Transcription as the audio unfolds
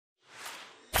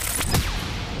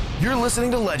You're listening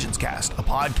to Legends Cast, a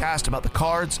podcast about the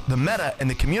cards, the meta, and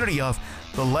the community of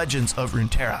the Legends of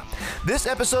Runeterra. This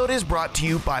episode is brought to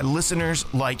you by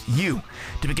listeners like you.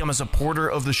 To become a supporter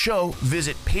of the show,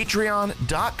 visit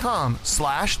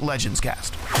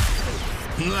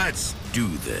patreon.com/legendscast. Let's do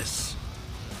this.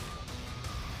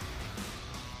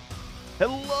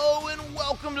 Hello and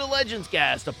welcome to Legends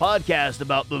Cast, a podcast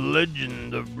about the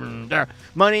legend of Runeterra.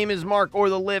 My name is Mark, or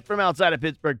the Lift, from outside of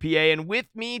Pittsburgh, PA, and with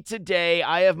me today,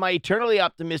 I have my eternally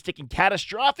optimistic and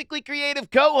catastrophically creative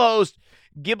co-host,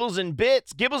 Gibbles and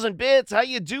Bits. Gibbles and Bits, how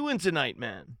you doing tonight,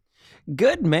 man?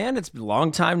 Good, man. It's been a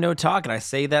long time no talk, and I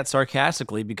say that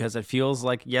sarcastically because it feels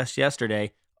like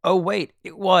yesterday. Oh, wait,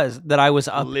 it was that I was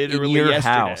up Literally in your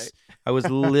yesterday. house. I was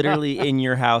literally in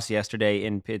your house yesterday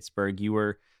in Pittsburgh. You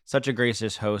were such a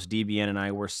gracious host. DBN and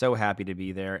I were so happy to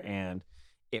be there, and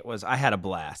I had a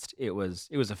blast. It was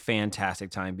a fantastic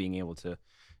time being able to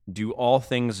do all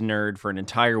things nerd for an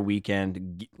entire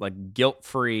weekend, like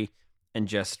guilt-free, and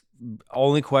just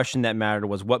only question that mattered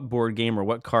was what board game or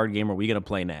what card game are we going to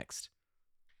play next?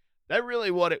 That's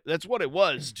what it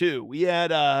was too. We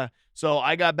had so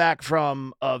I got back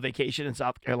from a vacation in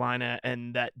South Carolina,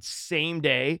 and that same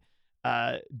day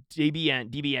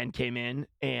DBN came in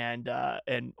and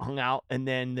hung out, and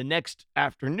then the next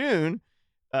afternoon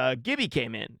Gibby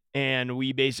came in, and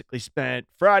we basically spent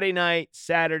Friday night,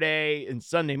 Saturday, and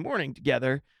Sunday morning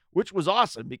together, which was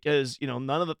awesome because none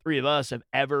of the three of us have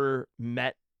ever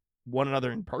met one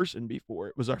another in person before.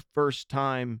 It was our first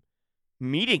time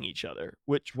meeting each other,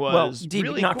 which was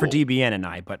really not cool. for DBN and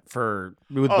I, but it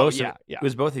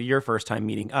was both of your first time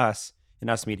meeting us and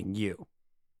us meeting you.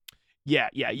 Yeah,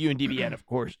 you and DBN, of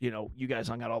course, you guys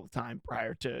hung out all the time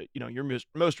prior to, your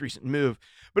most recent move.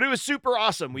 But it was super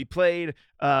awesome. We played,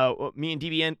 me and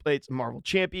DBN played some Marvel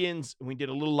Champions, and we did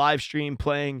a little live stream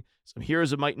playing some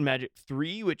Heroes of Might and Magic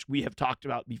 3, which we have talked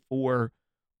about before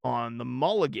on the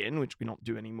Mulligan, which we don't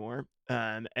do anymore.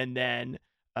 And then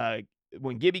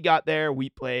when Gibby got there, we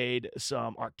played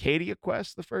some Arcadia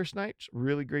Quest the first night.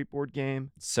 Really great board game.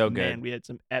 So good. And we had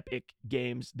some epic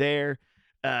games there.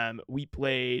 We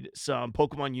played some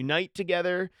Pokemon Unite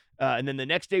together, and then the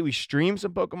next day we streamed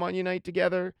some Pokemon Unite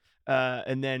together,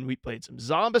 and then we played some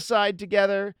Zombicide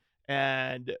together,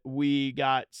 and we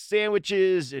got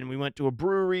sandwiches, and we went to a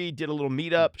brewery, did a little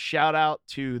meetup. Shout out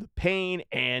to the Pain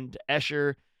and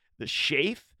Escher, the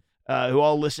Shafe, who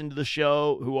all listened to the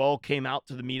show, who all came out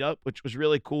to the meetup, which was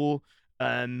really cool.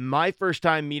 My first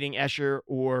time meeting Escher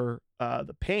or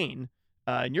the Pain.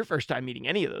 And your first time meeting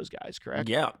any of those guys, correct?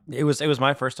 Yeah, it was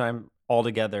my first time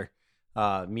altogether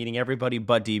meeting everybody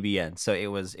but DBN. So it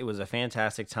was a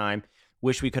fantastic time.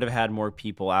 Wish we could have had more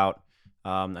people out.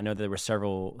 I know there were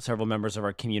several members of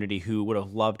our community who would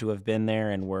have loved to have been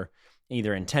there and were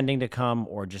either intending to come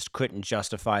or just couldn't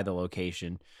justify the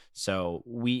location. So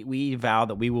we vow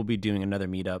that we will be doing another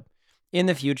meetup in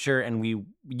the future, and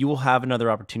you will have another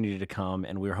opportunity to come,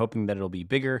 and we're hoping that it'll be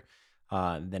bigger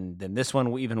than this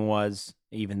one even was,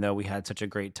 even though we had such a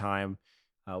great time.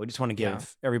 We just want to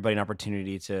give everybody an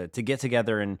opportunity to get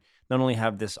together and not only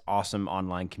have this awesome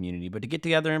online community, but to get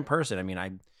together in person. I mean,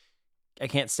 I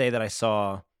can't say that I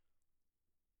saw,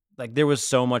 like, there was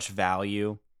so much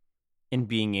value in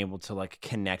being able to, like,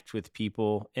 connect with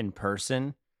people in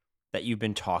person that you've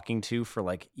been talking to for,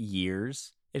 like,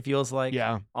 years, it feels like,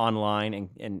 online,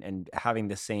 and having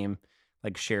the same,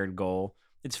 like, shared goal.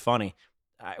 It's funny.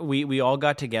 We all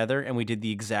got together and we did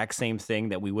the exact same thing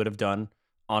that we would have done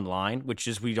online, which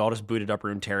is we all just booted up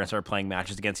Runeterra and started playing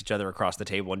matches against each other across the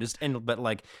table but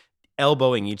like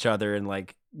elbowing each other and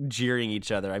like jeering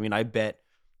each other. I mean, I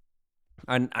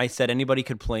said anybody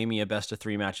could play me a best of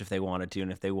 3 match if they wanted to,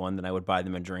 and if they won, then I would buy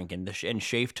them a drink. And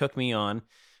Shafe took me on,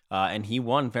 and he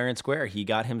won fair and square. He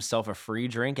got himself a free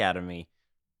drink out of me.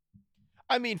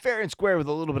 I mean, fair and square with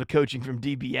a little bit of coaching from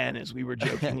DBN, as we were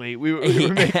jokingly we were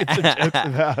making some jokes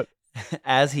about.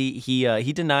 As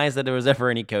he denies that there was ever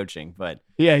any coaching, but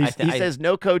yeah, he says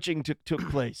no coaching took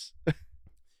place.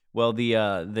 Well, the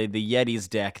Yetis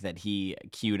deck that he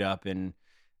queued up and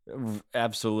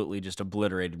absolutely just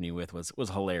obliterated me with was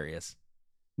hilarious.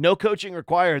 No coaching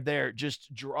required there.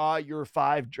 Just draw your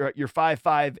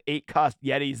 5/8 cost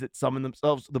Yetis that summon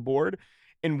themselves to the board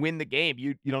and win the game.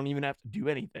 You don't even have to do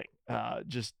anything.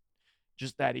 Just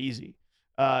that easy.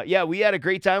 We had a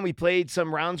great time. We played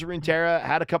some rounds of Runeterra,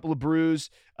 had a couple of brews,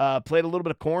 played a little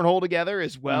bit of cornhole together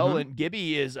as well. Mm-hmm. And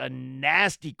Gibby is a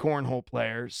nasty cornhole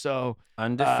player. So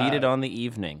undefeated on the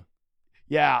evening.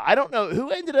 Yeah, I don't know who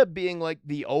ended up being like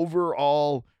the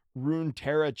overall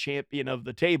Runeterra champion of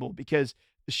the table, because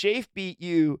the Shafe beat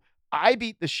you. I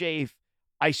beat the Shafe.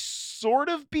 I sort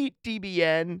of beat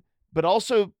DBN, but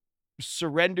also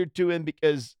surrendered to him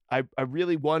because I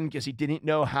really won because he didn't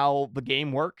know how the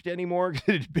game worked anymore.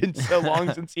 It had been so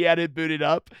long since he had it booted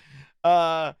up.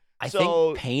 I So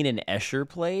think Payne and Escher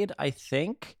played, I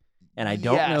think. And I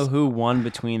don't know yes. who won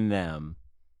between them.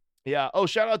 Yeah. Oh,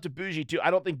 shout out to Bougie too.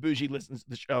 I don't think Bougie listens to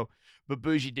the show, but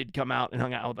Bougie did come out and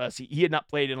hung out with us. He had not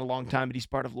played in a long time, but he's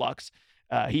part of Lux.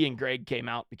 He and Greg came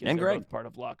out because And they're Greg. both part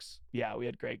of Lux. Yeah, we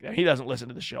had Greg there. He doesn't listen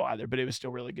to the show either, but it was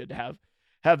still really good to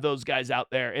have those guys out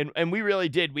there. And we really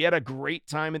did. We had a great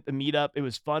time at the meetup. It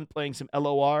was fun playing some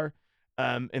LOR.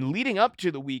 And leading up to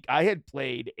the week, I had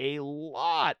played a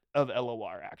lot of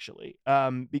LOR actually.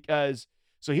 Because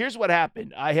so here's what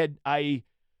happened.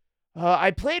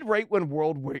 I played right when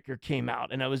World Waker came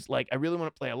out, and I was like, I really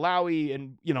want to play Alawi,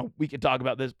 and we could talk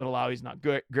about this, but Alawi's not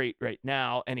great right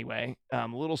now. Anyway, a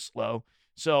little slow.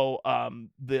 So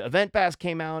the event pass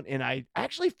came out, and I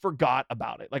actually forgot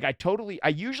about it. Like I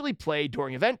usually play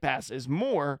during event passes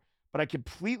more, but I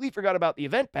completely forgot about the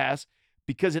event pass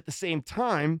because at the same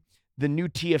time, the new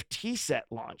TFT set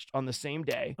launched on the same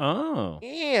day. Oh.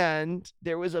 And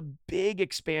there was a big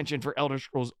expansion for Elder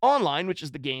Scrolls Online, which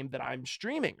is the game that I'm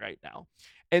streaming right now.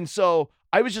 And so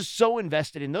I was just so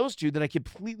invested in those two that I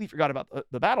completely forgot about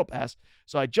the Battle Pass.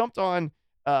 So I jumped on,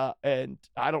 and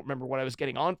I don't remember what I was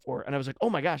getting on for. And I was like, oh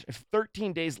my gosh, I have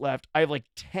 13 days left. I have like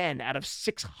 10 out of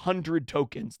 600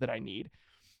 tokens that I need.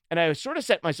 And I sort of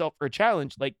set myself for a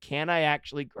challenge. Like, can I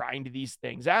actually grind these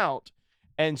things out?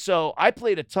 And so I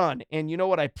played a ton, and you know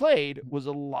what I played was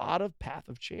a lot of Path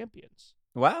of Champions.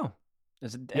 Wow.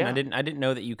 And Yeah. I didn't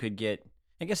know that you could get,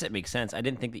 I guess it makes sense. I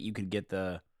didn't think that you could get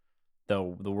the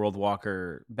World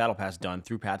Walker Battle Pass done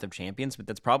through Path of Champions, but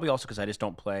that's probably also because I just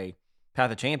don't play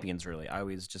Path of Champions really. I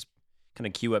always just kind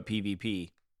of queue up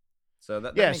PvP. So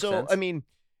that makes sense. I mean,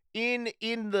 in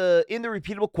the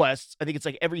repeatable quests, I think it's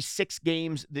like every 6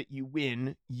 games that you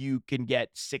win, you can get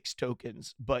 6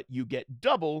 tokens, but you get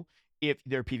double if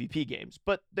they're PvP games.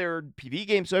 But they're PvP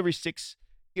games, so every 6,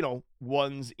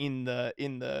 ones in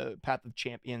the Path of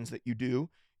Champions that you do,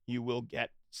 you will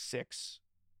get 6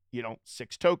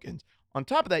 tokens. On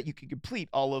top of that, you can complete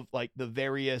all of like the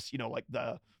various, like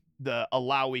the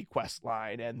Alawi quest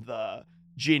line and the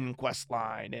Jin quest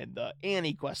line and the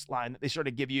Annie quest line that they sort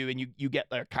of give you, and you get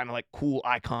their kind of like cool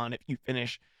icon if you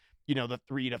finish the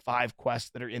 3 to 5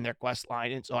 quests that are in their quest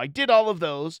line. And so I did all of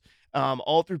those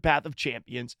all through Path of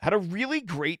Champions. Had a really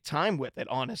great time with it,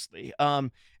 honestly.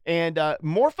 And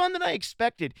more fun than I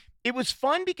expected. It was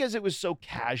fun because it was so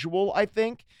casual, I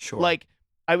think. Sure. Like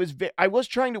I was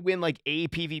trying to win like a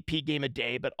PvP game a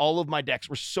day, but all of my decks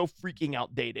were so freaking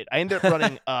outdated. I ended up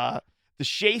running the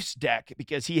Shafe's deck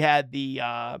because he had the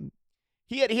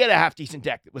he had a half decent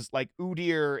deck that was like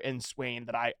Udyr and Swain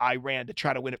that I ran to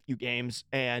try to win a few games,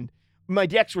 and my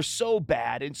decks were so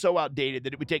bad and so outdated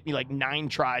that it would take me like 9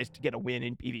 tries to get a win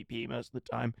in PvP most of the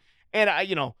time. And I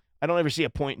don't ever see a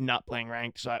point in not playing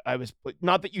ranked. So I was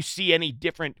not that you see any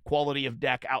different quality of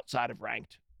deck outside of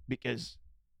ranked, because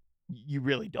you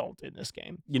really don't in this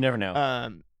game. You never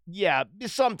know. Yeah,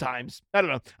 sometimes. I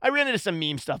don't know. I ran into some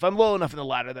meme stuff. I'm low enough in the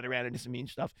ladder that I ran into some meme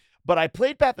stuff. But I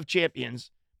played Path of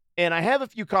Champions, and I have a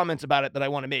few comments about it that I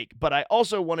want to make. But I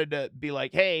also wanted to be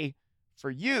like, hey, for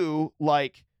you,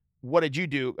 like, what did you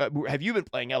do? Have you been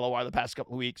playing LOR the past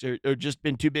couple of weeks, or just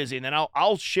been too busy? And then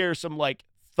I'll share some like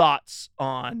thoughts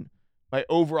on my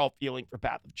overall feeling for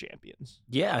Path of Champions.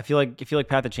 Yeah, I feel like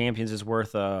Path of Champions is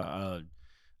worth a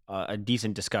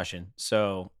decent discussion.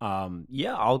 So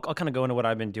yeah, I'll kind of go into what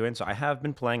I've been doing. So I have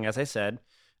been playing, as I said,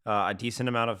 a decent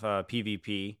amount of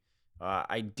PvP.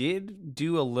 I did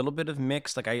do a little bit of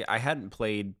mixed. Like I hadn't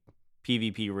played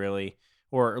PvP really,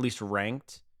 or at least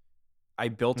ranked. I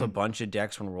built a bunch of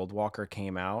decks when World Walker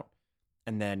came out,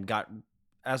 and then got,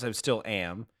 as I still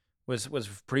am, was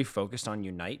pretty focused on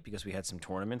Unite because we had some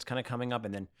tournaments kind of coming up,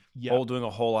 and then doing a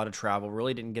whole lot of travel.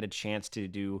 Really didn't get a chance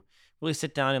to really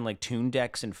sit down and like tune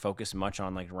decks and focus much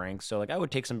on like ranks. So like I would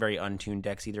take some very untuned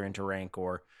decks either into rank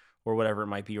or whatever it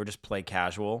might be, or just play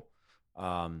casual.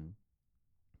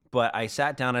 But I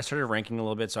sat down, I started ranking a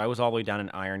little bit, so I was all the way down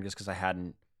in Iron just because I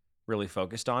hadn't really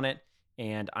focused on it.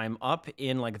 And I'm up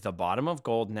in like the bottom of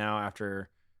gold now after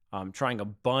trying a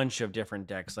bunch of different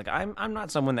decks. Like I'm not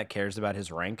someone that cares about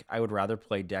his rank. I would rather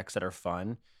play decks that are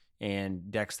fun and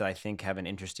decks that I think have an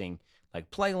interesting like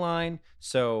play line.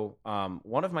 So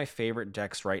one of my favorite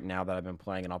decks right now that I've been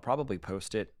playing, and I'll probably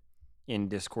post it in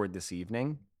Discord this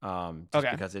evening,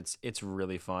 because it's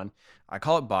really fun. I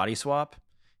call it Body Swap,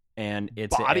 and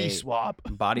it's Body Swap,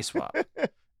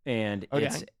 and okay.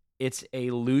 it's a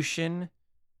Lucian.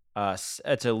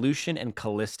 It's a Lucian and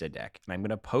Callista deck, and I'm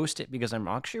going to post it because I'm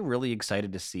actually really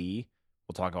excited to see,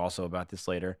 we'll talk also about this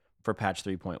later, for patch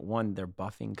 3.1, they're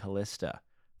buffing Callista.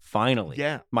 Finally.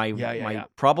 Yeah. My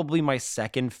probably my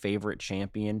second favorite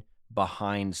champion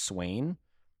behind Swain.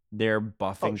 They're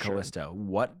buffing Callista.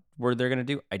 What were they going to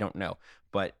do? I don't know.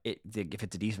 But if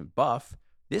it's a decent buff,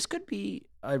 this could be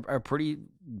a pretty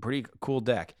cool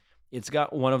deck. It's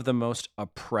got one of the most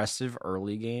oppressive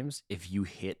early games if you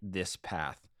hit this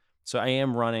path. So I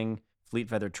am running Fleet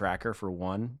Feather Tracker for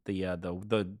one, the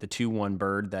 2/1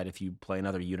 bird that if you play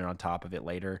another unit on top of it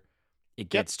later, it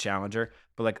gets Challenger.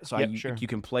 But like, so you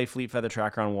can play Fleet Feather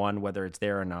Tracker on one, whether it's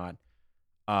there or not.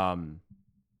 On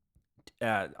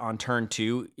turn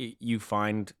 2, you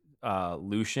find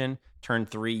Lucian. Turn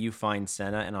 3, you find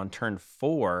Senna, and on turn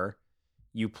 4,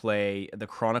 you play the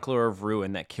Chronicler of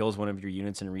Ruin that kills one of your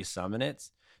units and resummon it.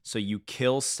 So you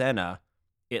kill Senna,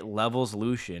 it levels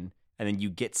Lucian, and then you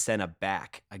get Senna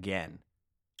back again.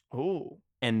 Oh.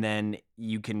 And then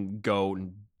you can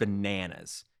go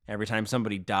bananas. Every time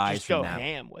somebody dies Just from go that,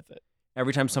 ham with it.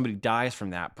 every time somebody dies from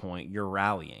that point, you're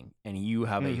rallying, and you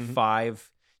have a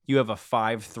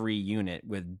 5/3 unit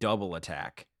with double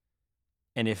attack.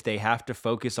 And if they have to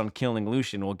focus on killing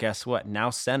Lucian, well, guess what? Now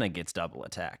Senna gets double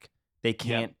attack. They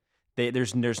can't.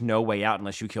 There's no way out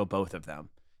unless you kill both of them.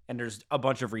 And there's a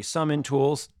bunch of resummon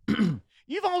tools.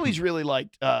 You've always really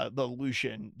liked the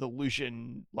Lucian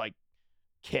like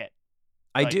kit.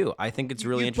 I do. I think it's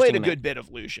really you interesting. Played a good bit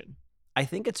of Lucian. I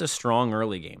think it's a strong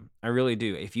early game. I really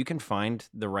do. If you can find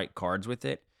the right cards with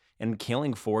it, and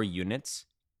killing 4 units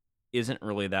isn't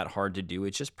really that hard to do.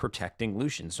 It's just protecting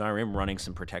Lucian. So I am running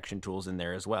some protection tools in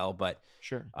there as well. But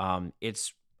sure, I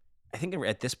think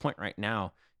at this point right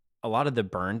now, a lot of the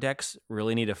burn decks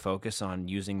really need to focus on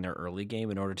using their early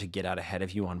game in order to get out ahead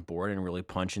of you on board and really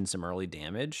punch in some early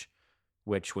damage,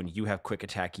 which when you have quick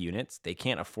attack units, they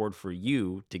can't afford for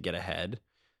you to get ahead.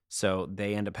 So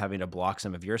they end up having to block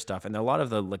some of your stuff. And a lot of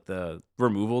the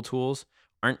removal tools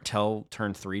aren't till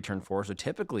turn 3, turn 4. So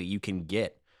typically you can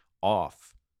get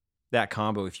off that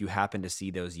combo if you happen to see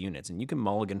those units, and you can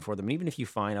mulligan for them. Even if you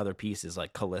find other pieces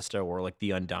like Callista or like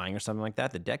the Undying or something like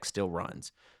that, the deck still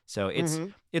runs. So it's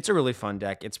a really fun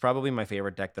deck. It's probably my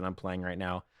favorite deck that I'm playing right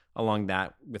now, along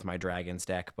that with my Dragons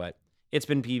deck. But it's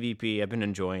been PvP. I've been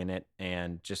enjoying it,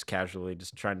 and just casually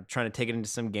just trying to take it into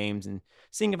some games and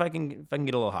seeing if I can get a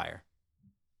little higher.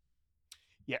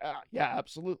 Yeah,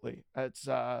 absolutely. That's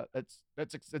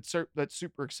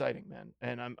super exciting, man.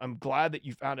 And I'm glad that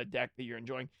you found a deck that you're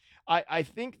enjoying. I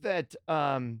think that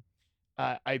I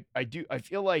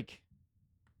feel like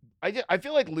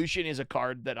Lucian is a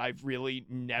card that I've really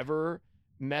never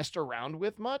messed around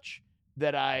with much,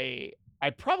 that I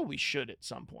probably should at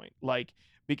some point. Like,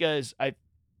 because I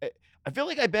feel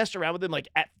like I messed around with him like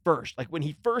at first. Like when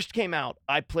he first came out,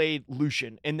 I played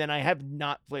Lucian, and then I have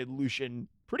not played Lucian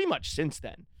pretty much since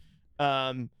then.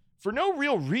 For no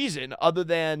real reason other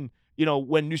than,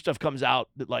 when new stuff comes out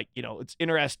that it's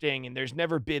interesting, and there's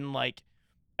never been I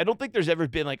don't think there's ever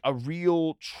been like a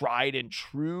real tried and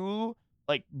true,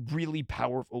 like really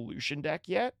powerful Lucian deck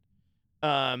yet.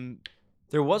 There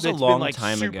was a long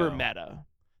time super ago. Meta.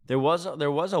 There was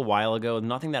a while ago,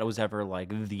 nothing that was ever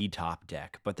like the top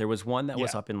deck, but there was one that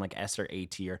was up in like S or A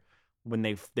tier when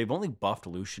they've only buffed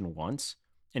Lucian once,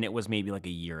 and it was maybe like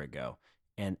a year ago.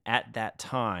 And at that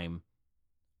time,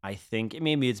 I think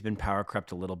maybe it's been power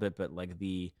crept a little bit, but like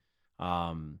the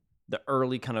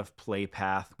early kind of play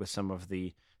path with some of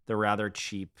the rather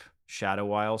cheap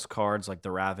Shadow Isles cards, like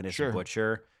the Ravenous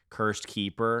Butcher, Cursed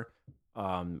Keeper,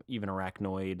 even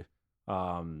Arachnoid,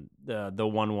 the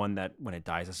 1/1 that when it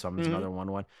dies it summons another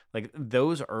 1/1. Like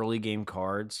those early game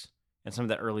cards and some of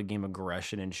that early game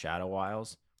aggression in Shadow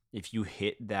Isles, if you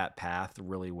hit that path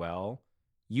really well,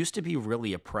 used to be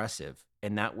really oppressive.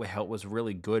 And that was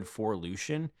really good for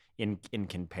Lucian in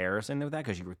comparison to that,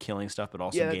 because you were killing stuff but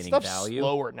also gaining value.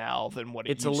 Slower now than what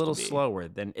it's used a little to be. slower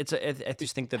than I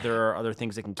just think that there are other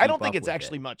things that can keep I don't think up it's with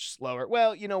actually it. much slower.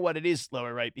 Well, you know what? It is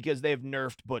slower, right? Because they've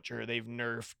nerfed Butcher. They've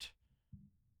nerfed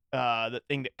the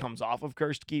thing that comes off of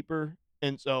Cursed Keeper.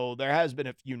 And so there has been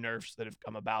a few nerfs that have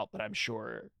come about that I'm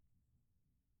sure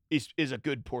is a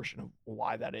good portion of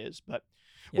why that is. But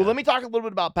well, let me talk a little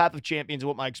bit about Path of Champions and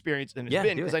what my experience has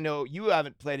been, because I know you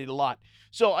haven't played it a lot.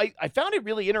 So I found it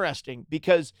really interesting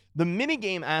because the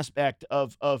minigame aspect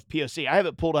of POC, I have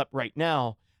it pulled up right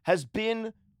now, has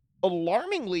been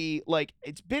alarmingly,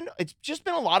 it's just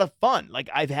been a lot of fun. Like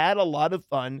I've had a lot of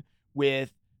fun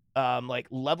with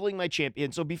leveling my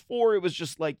champion. So before it was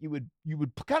just like you would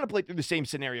kind of play through the same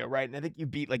scenario, right? And I think you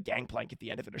beat like Gangplank at the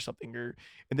end of it or something,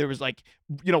 and there was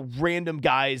random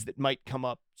guys that might come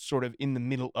up sort of in the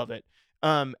middle of it.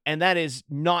 And that is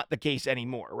not the case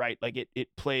anymore, right? Like it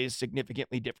plays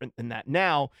significantly different than that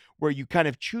now, where you kind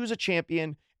of choose a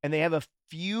champion and they have a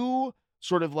few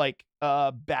sort of like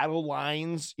battle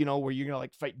lines, where you're gonna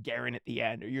like fight Garen at the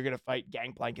end, or you're gonna fight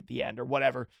Gangplank at the end, or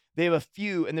whatever. They have a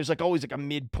few, and there's like always like a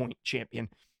midpoint champion.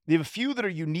 They have a few that are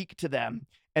unique to them,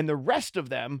 and the rest of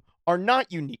them are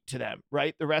not unique to them,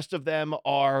 right? The rest of them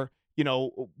are,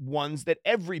 ones that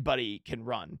everybody can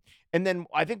run. And then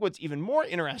I think what's even more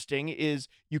interesting is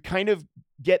you kind of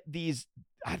get these,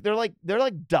 they're like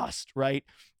dust, right?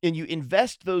 And you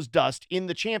invest those dust in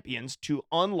the champions to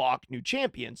unlock new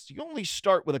champions. You only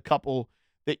start with a couple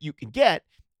that you can get,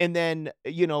 and then,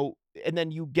 and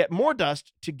then you get more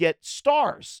dust to get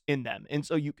stars in them. And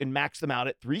so you can max them out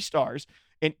at 3 stars,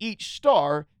 and each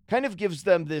star kind of gives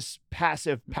them this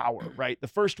passive power, right? The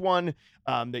first one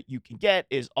that you can get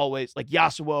is always like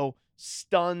Yasuo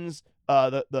stuns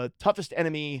the toughest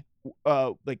enemy,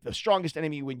 like the strongest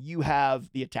enemy when you have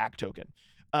the attack token.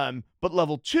 But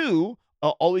level 2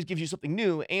 always gives you something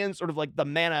new and sort of like the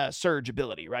mana surge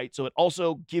ability, right? So it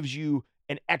also gives you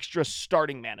an extra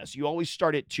starting mana. So you always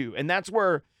start at 2. And that's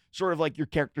where sort of like your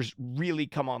characters really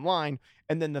come online.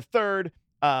 And then the third,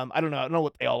 I don't know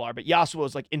what they all are, but Yasuo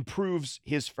is like improves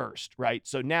his first, right?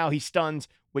 So now he stuns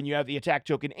when you have the attack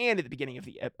token and at the beginning of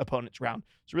the opponent's round.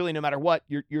 So really, no matter what,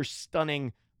 you're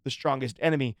stunning the strongest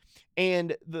enemy.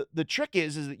 And the trick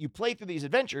is that you play through these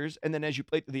adventures, and then as you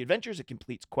play through the adventures, it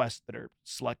completes quests that are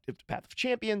selective to Path of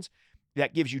Champions.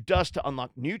 That gives you dust to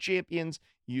unlock new champions.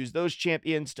 You use those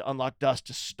champions to unlock dust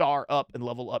to star up and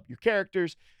level up your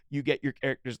characters. You get your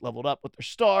characters leveled up with their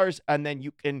stars, and then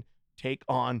you can take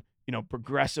on,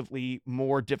 progressively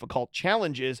more difficult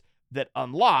challenges that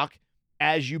unlock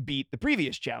as you beat the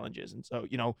previous challenges. And so,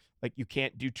 like you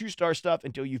can't do 2-star stuff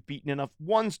until you've beaten enough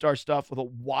 1-star stuff with a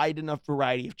wide enough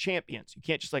variety of champions. You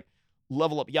can't just like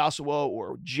level up Yasuo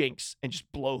or Jinx and just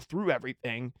blow through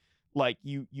everything. Like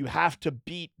you have to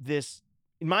beat this.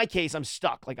 In my case, I'm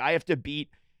stuck. Like I have to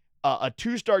beat a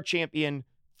 2-star champion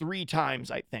 3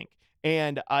 times, I think.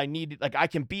 And I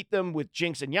can beat them with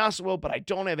Jinx and Yasuo, but I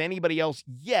don't have anybody else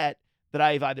yet that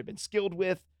I've either been skilled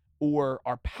with or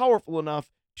are powerful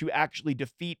enough to actually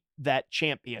defeat that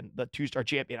champion, the 2-star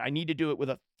champion. I need to do it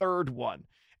with a 3rd one.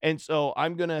 And so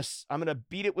I'm going to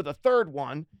beat it with a 3rd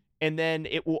one, and then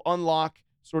it will unlock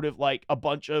sort of like a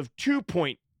bunch of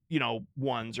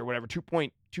 2.1s or whatever,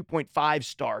 2.5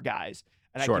 star guys.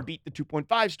 And Sure. I can beat the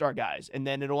 2.5 star guys, and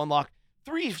then it'll unlock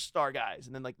 3-star guys,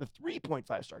 and then like the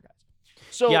 3.5 star guys.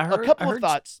 So Yeah, a couple of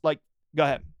thoughts, like, go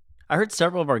ahead. I heard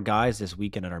several of our guys this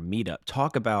weekend at our meetup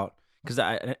talk about, because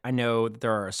I know that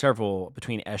there are several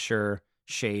between Escher,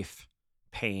 Shafe,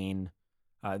 Payne.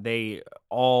 They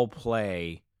all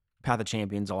play Path of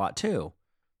Champions a lot too.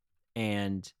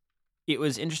 And it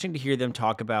was interesting to hear them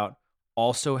talk about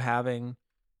also having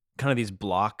kind of these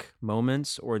block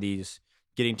moments or these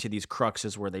getting to these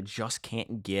cruxes where they just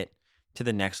can't get to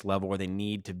the next level, where they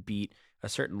need to beat a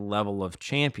certain level of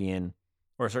champion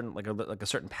or a certain like a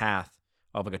certain path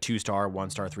of like a 2-star,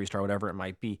 1-star, 3-star, whatever it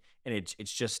might be, and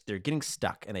it's just they're getting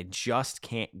stuck and they just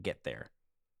can't get there.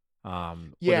 Where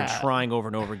they're trying over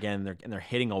and over again, and they're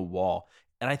hitting a wall.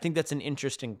 And I think that's an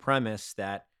interesting premise,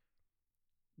 that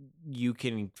you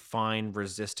can find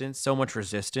resistance, so much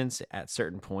resistance at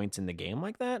certain points in the game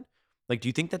like that. Like, do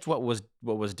you think that's what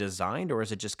was designed, or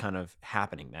is it just kind of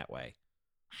happening that way?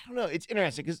 I don't know. It's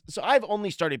interesting because so I've only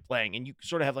started playing, and you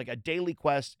sort of have like a daily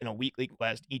quest and a weekly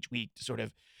quest each week to sort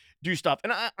of do stuff.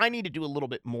 And I need to do a little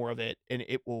bit more of it, and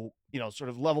it will, sort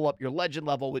of level up your legend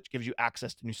level, which gives you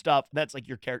access to new stuff. That's like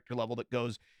your character level that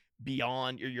goes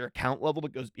beyond your account level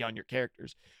that goes beyond your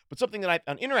characters. But something that I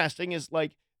found interesting is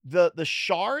like the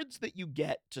shards that you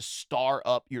get to star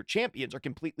up your champions are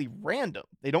completely random.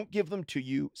 They don't give them to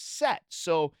you set.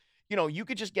 So, you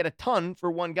could just get a ton for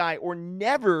one guy or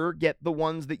never get the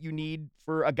ones that you need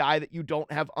for a guy that you don't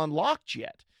have unlocked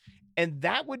yet. And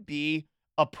that would be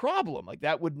a problem. Like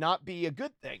that would not be a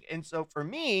good thing. And so for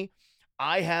me,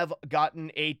 I have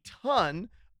gotten a ton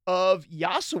of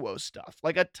Yasuo stuff,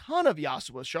 like a ton of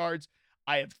Yasuo shards.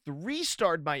 I have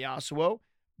 3-starred my Yasuo,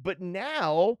 but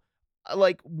now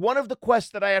like one of the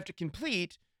quests that I have to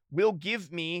complete will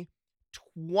give me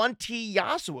 20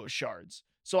 Yasuo shards.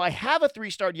 So I have a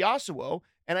 3-starred Yasuo,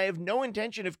 and I have no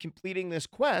intention of completing this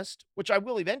quest, which I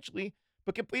will eventually,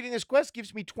 but completing this quest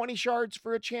gives me 20 shards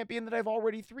for a champion that I've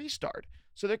already 3-starred.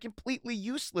 So they're completely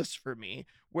useless for me,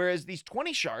 whereas these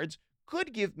 20 shards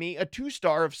could give me a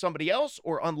 2-star of somebody else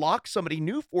or unlock somebody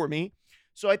new for me.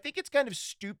 So I think it's kind of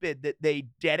stupid that they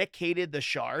dedicated the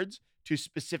shards to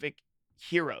specific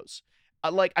heroes.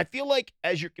 I feel like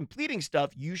as you're completing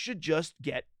stuff, you should just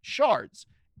get shards.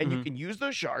 and you can use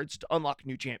those shards to unlock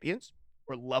new champions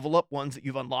or level up ones that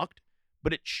you've unlocked,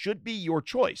 but it should be your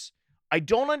choice. I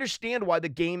don't understand why the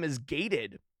game is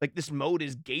gated, like this mode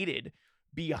is gated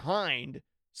behind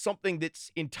something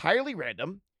that's entirely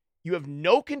random, you have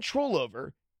no control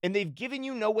over, and they've given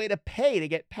you no way to pay to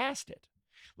get past it.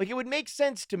 Like, it would make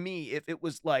sense to me if it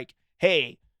was like,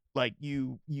 hey, like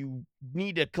you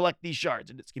need to collect these shards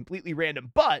and it's completely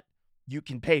random, but you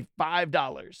can pay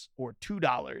 $5 or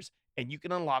 $2 and you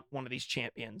can unlock one of these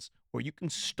champions, or you can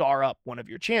star up one of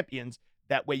your champions.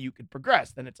 That way you could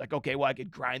progress. Then it's like, okay, well, I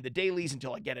could grind the dailies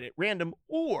until I get it at random,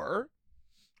 or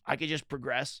I could just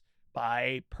progress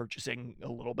by purchasing a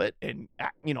little bit and,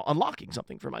 unlocking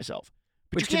something for myself.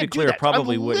 But which, to be clear,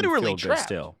 probably wouldn't feel good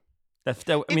still. That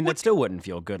still wouldn't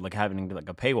feel good, like having like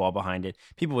a paywall behind it.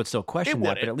 People would still question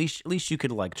that, but at least you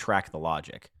could like track the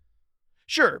logic.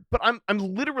 Sure, but I'm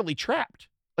literally trapped.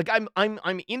 Like I'm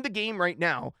in the game right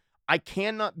now. I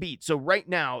cannot beat. So right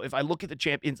now, if I look at the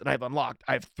champions that I've unlocked,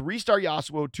 I have 3-star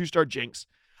Yasuo, 2-star Jinx.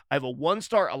 I have a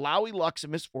 1-star Alawi, Lux,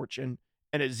 and Misfortune,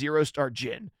 and a 0-star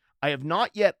Jhin. I have not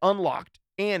yet unlocked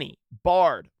Annie,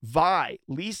 Bard, Vi,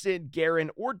 Lee Sin,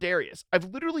 Garen, or Darius.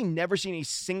 I've literally never seen a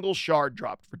single shard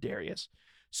dropped for Darius.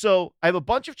 So I have a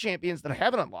bunch of champions that I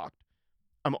haven't unlocked.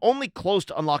 I'm only close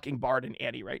to unlocking Bard and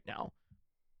Annie right now.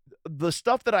 The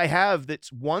stuff that I have that's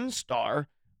 1-star,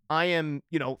 I am,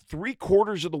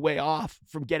 3/4 of the way off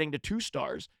from getting to 2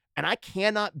 stars, and I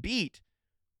cannot beat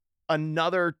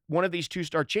another one of these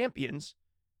 2-star champions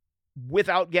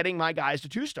without getting my guys to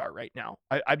 2-star right now.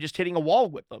 I'm just hitting a wall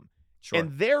with them. Sure.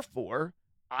 And therefore,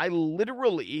 I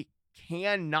literally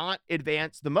cannot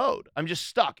advance the mode. I'm just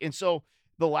stuck. And so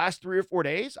the last 3 or 4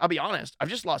 days, I'll be honest, I've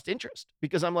just lost interest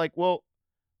because I'm like, well,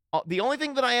 the only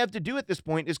thing that I have to do at this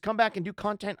point is come back and do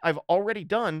content I've already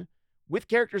done with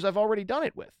characters I've already done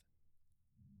it with.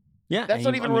 Yeah, that's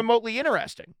not even remotely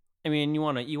interesting. I mean, you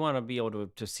want to be able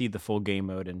to see the full game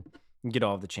mode and get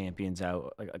all the champions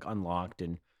out like unlocked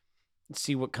and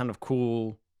see what kind of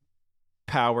cool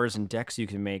powers and decks you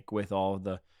can make with all of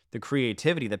the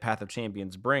creativity that Path of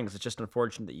Champions brings. It's just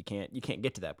unfortunate that you can't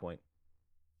get to that point.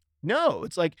 No,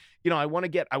 it's like, I want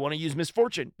to use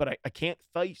Misfortune, but I can't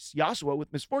face Yasuo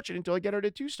with Misfortune until I get her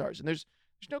to 2 stars. And there's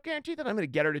no guarantee that I'm going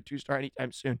to get her to 2-star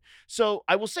anytime soon. So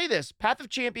I will say this, Path of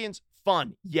Champions,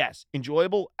 fun. Yes.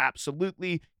 Enjoyable.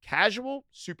 Absolutely. Casual.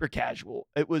 Super casual.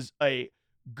 It was a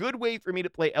good way for me to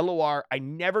play LOR. I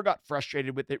never got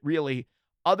frustrated with it really,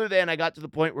 other than I got to the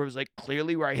point where it was like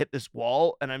clearly where I hit this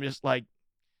wall and I'm just like,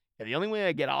 yeah, the only way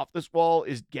I get off this wall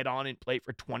is get on and play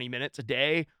for 20 minutes a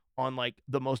day on like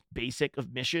the most basic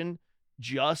of mission,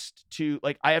 just to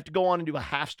like, I have to go on and do a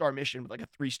 1/2-star mission with like a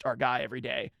 3-star guy every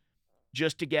day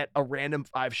just to get a random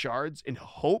 5 shards in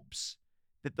hopes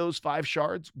that those 5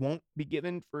 shards won't be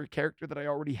given for a character that I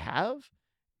already have,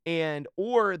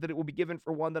 or that it will be given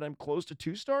for one that I'm close to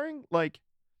 2-starring. Like,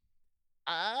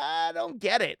 I don't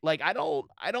get it. Like, I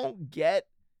don't get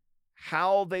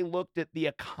how they looked at the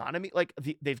economy. Like,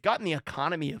 they've gotten the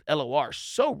economy of LOR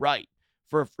so right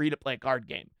for a free-to-play card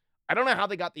game. I don't know how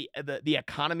they got the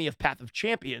economy of Path of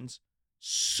Champions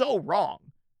so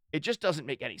wrong. It just doesn't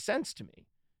make any sense to me.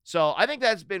 So I think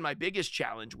that's been my biggest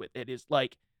challenge with it is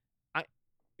like,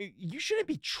 you shouldn't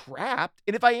be trapped.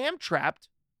 And if I am trapped,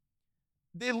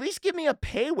 at least give me a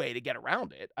pay way to get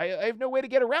around it. I have no way to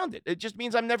get around it. It just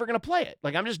means I'm never going to play it.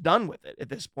 Like, I'm just done with it at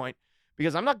this point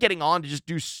because I'm not getting on to just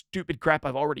do stupid crap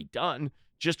I've already done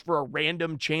just for a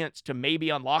random chance to maybe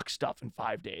unlock stuff in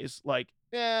 5 days. Like,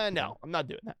 no, I'm not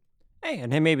doing that. Hey,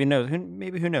 and maybe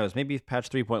who knows? Maybe patch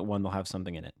 3.1 they'll have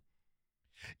something in it.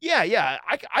 Yeah.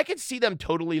 I could see them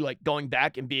totally like going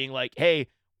back and being like, hey,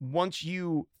 once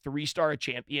you 3-star a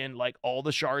champion, like all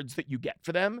the shards that you get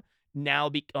for them now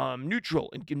become neutral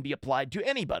and can be applied to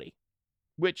anybody,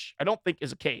 which I don't think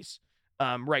is a case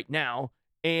right now.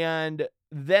 And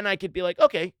then I could be like,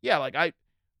 okay, yeah, like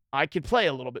I could play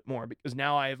a little bit more because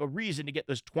now I have a reason to get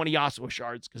those 20 Yasuo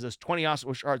shards because those 20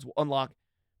 Yasuo shards will unlock,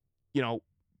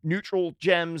 neutral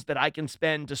gems that I can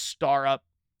spend to star up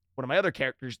one of my other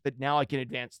characters that now I can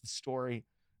advance the story.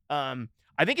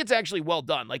 I think it's actually well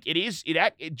done. Like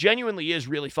it genuinely is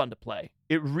really fun to play.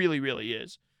 It really, really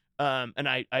is. And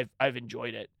I've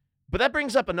enjoyed it. But that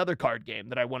brings up another card game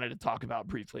that I wanted to talk about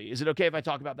briefly. Is it okay if I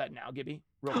talk about that now, Gibby?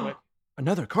 Real quick.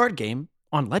 Another card game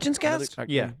on Legends Cast?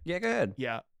 Yeah. Yeah, go ahead.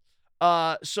 Yeah.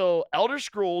 So Elder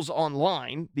Scrolls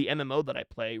Online, the MMO that I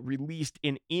play, released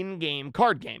an in-game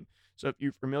card game. So if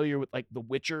you're familiar with like The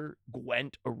Witcher,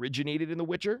 Gwent originated in The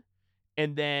Witcher.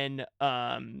 And then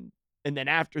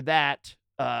after that,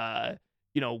 the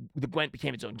Gwent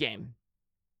became its own game.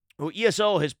 Well,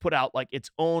 ESO has put out like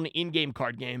its own in-game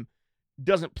card game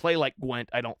doesn't play like Gwent,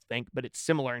 I don't think, but it's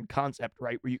similar in concept,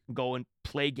 right? Where you can go and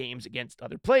play games against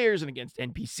other players and against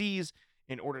NPCs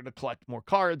in order to collect more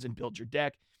cards and build your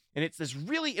deck. And it's this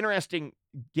really interesting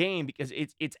game because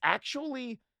it's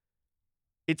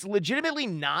legitimately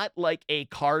not like a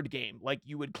card game like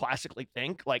you would classically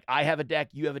think. Like, I have a deck,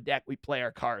 you have a deck, we play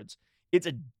our cards. It's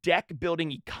a deck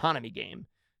building economy game.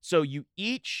 So you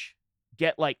each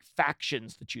get like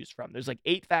factions to choose from. There's like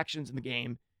 8 factions in the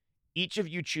game. Each of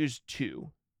you choose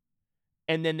 2.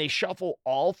 And then they shuffle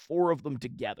all 4 of them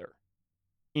together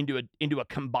into a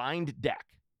combined deck.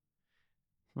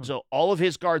 So all of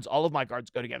his cards, all of my cards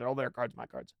go together, all their cards, my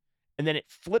cards. And then it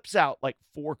flips out like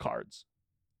 4 cards.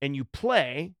 And you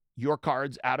play your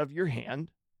cards out of your hand.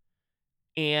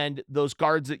 And those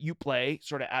cards that you play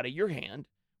sort of out of your hand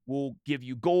will give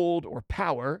you gold or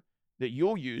power that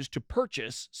you'll use to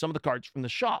purchase some of the cards from the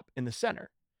shop in the center.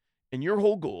 And your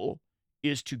whole goal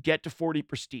is to get to 40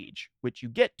 prestige, which you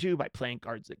get to by playing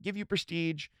cards that give you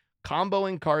prestige,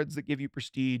 comboing cards that give you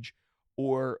prestige,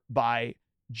 or by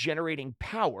generating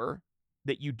power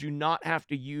that you do not have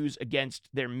to use against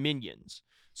their minions.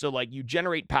 So like you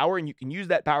generate power and you can use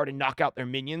that power to knock out their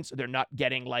minions. So they're not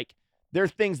getting like, they're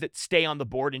things that stay on the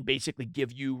board and basically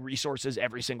give you resources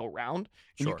every single round.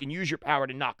 And you can use your power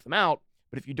to knock them out.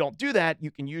 But if you don't do that,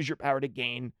 you can use your power to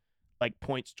gain like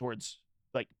points towards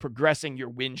like progressing your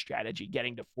win strategy,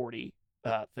 getting to 40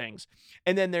 things.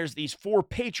 And then there's these 4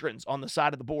 patrons on the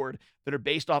side of the board that are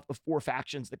based off the 4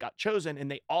 factions that got chosen. And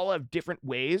they all have different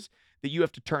ways that you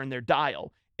have to turn their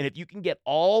dial. And if you can get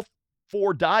all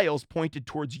 4 dials pointed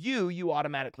towards you, you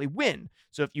automatically win.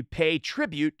 So if you pay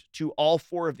tribute to all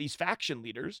 4 of these faction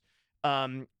leaders,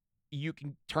 you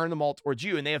can turn them all towards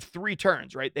you. And they have 3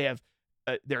 turns, right? They have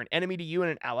they're an enemy to you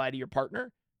and an ally to your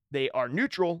partner. They are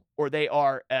neutral, or they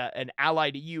are an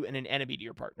ally to you and an enemy to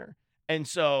your partner. And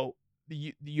so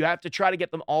you have to try to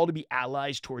get them all to be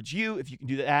allies towards you. If you can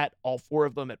do that, all 4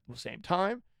 of them at the same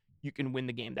time, you can win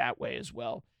the game that way as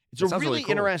well. It's a really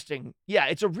interesting,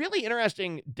 it's a really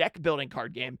interesting deck building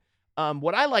card game.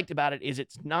 What I liked about it is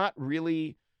it's not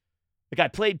really, like, I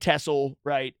played Tessel,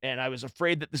 right? And I was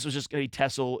afraid that this was just going to be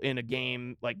Tessel in a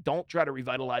game. Like, don't try to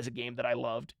revitalize a game that I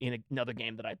loved in another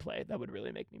game that I played. That would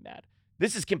really make me mad.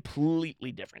 This is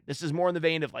completely different. This is more in the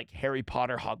vein of like Harry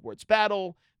Potter Hogwarts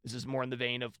Battle. This is more in the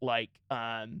vein of like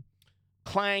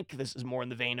Clank. This is more in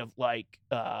the vein of like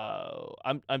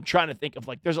I'm trying to think of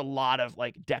like, there's a lot of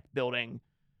like deck building,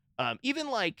 even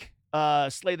like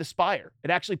Slay the Spire. It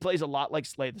actually plays a lot like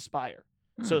Slay the Spire.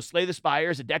 So Slay the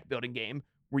Spire is a deck building game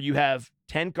where you have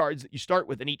 10 cards that you start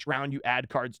with, and each round you add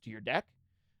cards to your deck.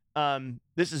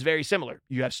 This is very similar.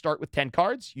 You have start with 10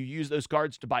 cards. You use those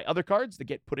cards to buy other cards that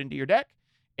get put into your deck,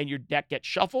 and your deck gets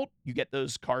shuffled. You get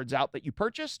those cards out that you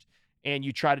purchased, and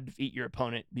you try to defeat your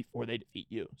opponent before they defeat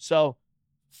you. So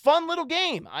fun little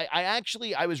game.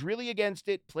 I was really against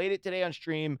it, played it today on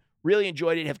stream, really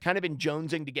enjoyed it, have kind of been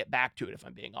jonesing to get back to it, if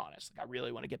I'm being honest. Like, I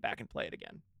really want to get back and play it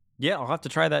again. Yeah, I'll have to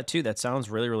try that too. That sounds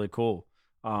really, really cool.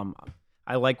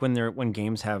 I like when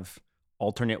games have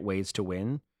alternate ways to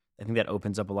win. I think that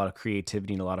opens up a lot of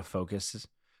creativity and a lot of focuses,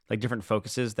 like different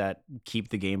focuses that keep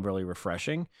the game really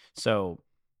refreshing. So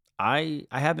I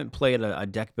haven't played a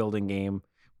deck building game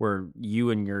where you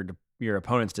and your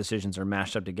opponent's decisions are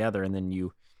mashed up together, and then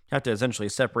you have to essentially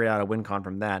separate out a win con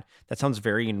from that. That sounds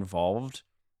very involved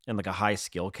and like a high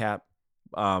skill cap,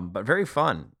 but very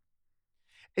fun.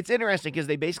 It's interesting because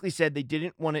they basically said they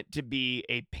didn't want it to be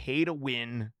a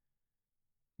pay-to-win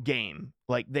game.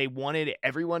 Like, they wanted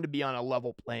everyone to be on a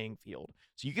level playing field.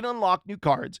 So you can unlock new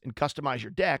cards and customize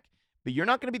your deck, but you're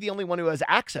not going to be the only one who has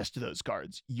access to those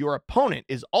cards. Your opponent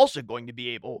is also going to be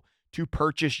able to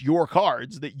purchase your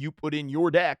cards that you put in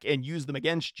your deck and use them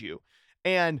against you.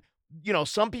 And, you know,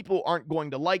 some people aren't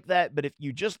going to like that, but if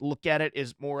you just look at it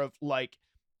as more of like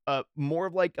a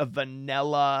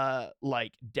vanilla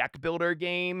like deck builder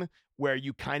game where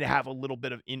you kind of have a little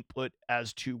bit of input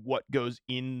as to what goes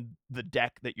in the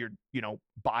deck that you're,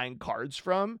 buying cards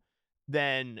from,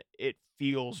 then it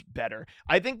feels better.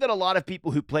 I think that a lot of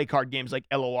people who play card games like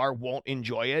LOR won't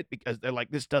enjoy it because they're like,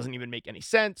 this doesn't even make any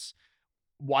sense.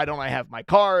 Why don't I have my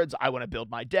cards? I want to build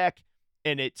my deck.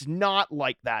 And it's not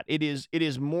like that. It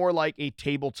is more like a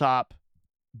tabletop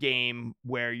game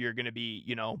where you're going to be,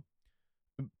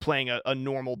 playing a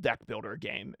normal deck builder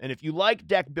game. And if you like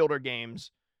deck builder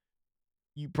games,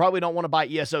 you probably don't want to buy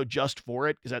ESO just for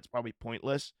it because that's probably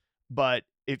pointless. But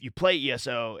if you play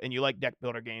ESO and you like deck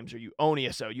builder games, or you own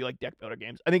ESO, you like deck builder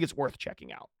games, I think it's worth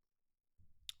checking out.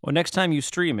 Well, next time you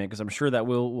stream it, because I'm sure that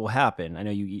will happen. I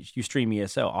know you stream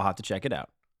ESO. I'll have to check it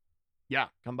out. Yeah,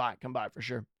 come by for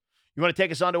sure. You want to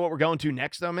take us on to what we're going to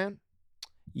next, though, man?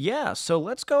 Yeah, so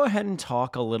let's go ahead and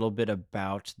talk a little bit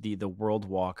about the World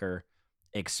Walker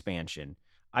expansion.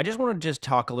 I just want to just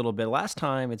talk a little bit. Last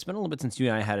time, it's been a little bit since you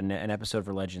and I had an episode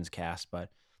for Legends Cast, but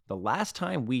the last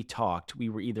time we talked, we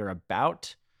were either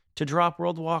about to drop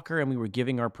World Walker and we were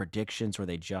giving our predictions, or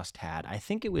they just had. I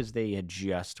think it was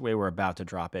we were about to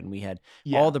drop it, and we had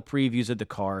Yeah. all the previews of the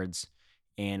cards,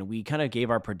 and we kind of gave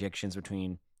our predictions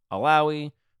between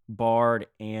Alawi, Bard,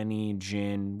 Annie,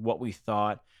 Jin, what we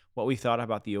thought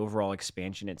about the overall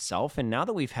expansion itself. And now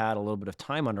that we've had a little bit of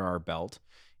time under our belt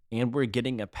and we're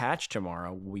getting a patch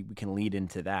tomorrow, we can lead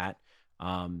into that.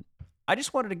 I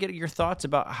just wanted to get your thoughts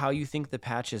about how you think the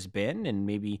patch has been, and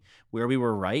maybe where we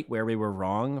were right, where we were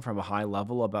wrong from a high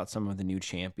level about some of the new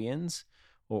champions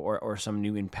or some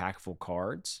new impactful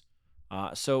cards.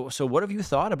 So what have you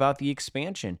thought about the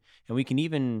expansion? And we can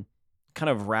even kind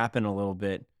of wrap in a little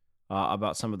bit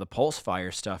about some of the Pulse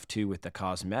Fire stuff too with the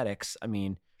cosmetics. I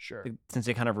mean, Sure. since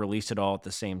they kind of released it all at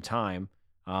the same time.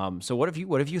 So what have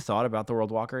you thought about the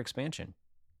World Walker expansion?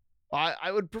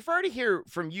 I would prefer to hear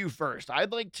from you first.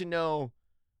 I'd like to know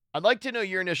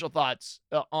your initial thoughts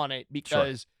on it,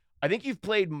 because I think you've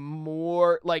played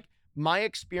more. Like, my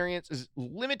experience is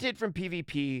limited from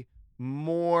PvP,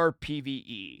 more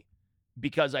PvE,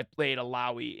 because I played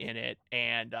Alawi in it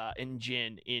and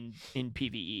Jin in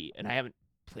PvE, and I haven't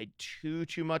played too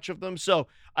much of them. So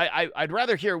I'd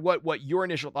rather hear what your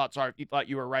initial thoughts are, if you thought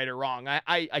you were right or wrong.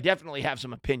 I definitely have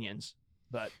some opinions,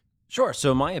 but Sure.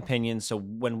 So my opinion, so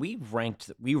when we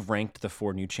ranked the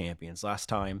four new champions last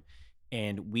time,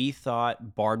 and we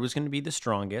thought Bard was going to be the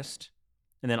strongest,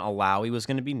 and then Alawi was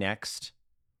going to be next,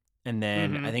 and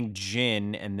then I Mhm. think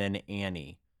Jin, and then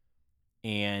Annie.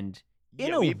 And in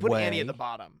yeah, a we put Annie at the way,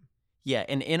 bottom. yeah,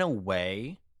 and in a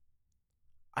way,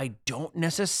 I don't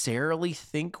necessarily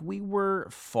think we were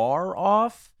far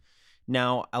off.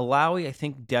 Now, Alawi, I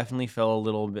think, definitely fell a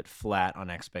little bit flat on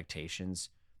expectations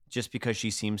just because she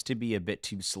seems to be a bit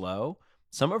too slow.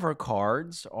 Some of her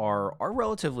cards are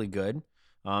relatively good.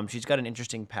 She's got an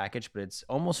interesting package, but it's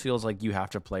almost feels like you have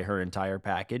to play her entire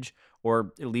package,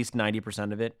 or at least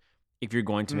 90% of it, if you're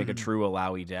going to make a Mhm. true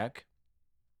Alawi deck.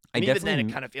 I And even then, it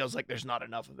definitely kind of feels like there's not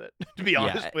enough of it, to be yeah,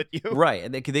 honest with you. right.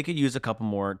 And they could use a couple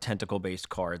more tentacle based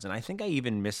cards, and I think I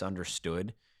even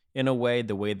misunderstood in a way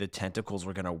the way the tentacles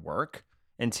were gonna work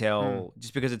Mm. until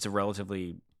just because it's a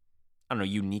relatively I don't know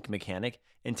unique mechanic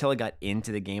until I got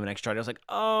into the game and I tried. I was like,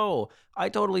 oh, I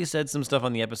totally said some stuff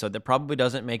on the episode that probably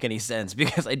doesn't make any sense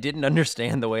because I didn't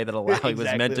understand the way that Alawi was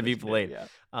meant Exactly to what be you did, played. yeah.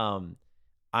 Um,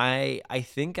 I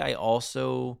think I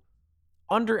also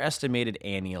underestimated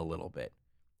Annie a little bit.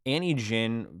 Annie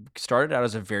Jin started out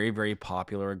as a very, very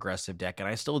popular aggressive deck, and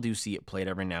I still do see it played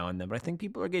every now and then, but I think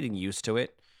people are getting used to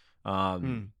it. Um,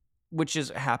 Mm. which is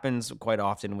happens quite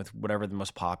often with whatever the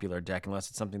most popular deck, unless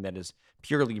it's something that is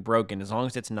purely broken. As long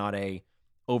as it's not a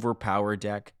overpowered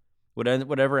deck,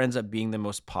 whatever ends up being the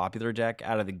most popular deck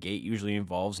out of the gate usually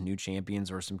involves new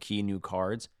champions or some key new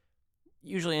cards.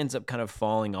 Usually ends up kind of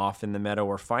falling off in the meta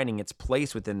or finding its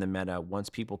place within the meta once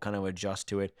people kind of adjust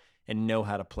to it and know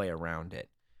how to play around it.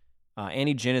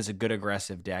 Annie Jin is a good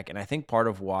aggressive deck, and I think part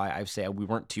of why I say we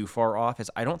weren't too far off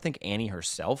is I don't think Annie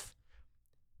herself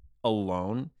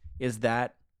alone is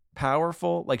that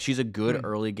powerful. Like, she's a good Mm.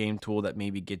 early game tool that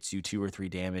maybe gets you 2 or 3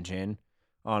 damage in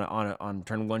on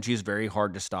turn one. She's very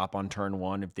hard to stop on turn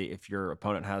one if your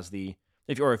opponent has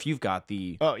if you've got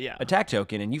the Oh, yeah. attack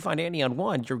token and you find Annie on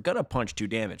one, you're gonna punch 2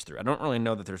 damage through. I don't really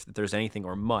know that there's anything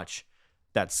or much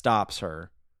that stops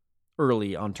her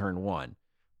early on turn one,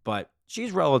 but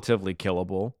she's relatively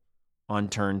killable on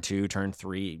turn two, turn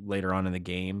three, later on in the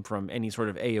game from any sort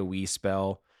of AoE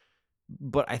spell.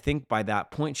 But I think by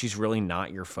that point, she's really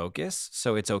not your focus.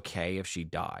 So it's okay if she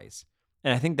dies.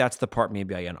 And I think that's the part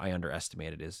maybe I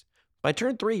underestimated is by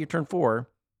turn three or turn four,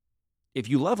 if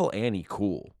you level Annie,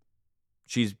 cool.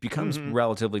 She becomes Mhm.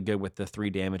 relatively good with the 3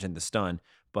 damage and the stun,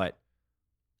 but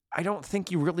I don't think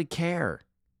you really care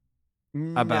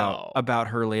about No. about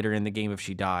her later in the game if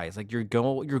she dies. Like your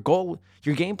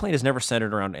game plan is never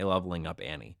centered around a leveling up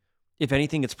Annie. If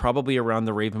anything, it's probably around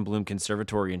the Ravenbloom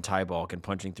Conservatory and Tybalt and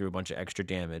punching through a bunch of extra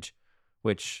damage,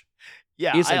 which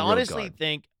Yeah, is I a real honestly god.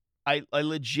 think I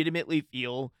legitimately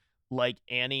feel like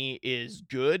Annie is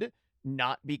good,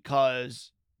 not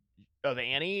because of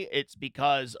Annie, it's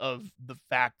because of the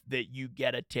fact that you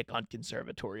get a tick on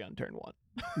Conservatory on turn 1.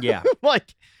 Yeah.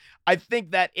 Like, I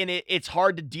think that in it's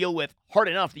hard to deal with, hard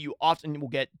enough that you often will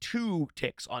get 2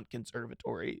 ticks on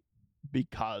Conservatory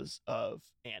because of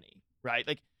Annie, right?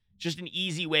 Like, just an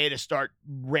easy way to start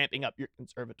ramping up your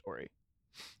Conservatory.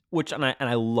 Which and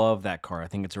I love that card. I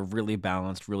think it's a really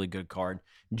balanced, really good card.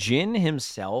 Jin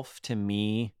himself to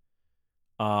me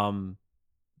Um,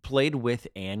 played with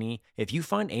Annie. If you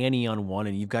find Annie on one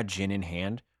and you've got Jin in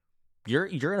hand, you're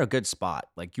in a good spot.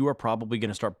 Like you are probably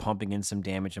going to start pumping in some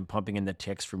damage and pumping in the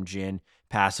ticks from Jin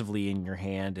passively in your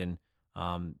hand, and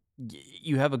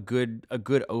you have a good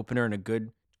opener and a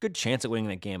good chance at winning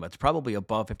that game. It's probably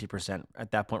above 50% at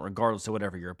that point, regardless of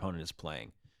whatever your opponent is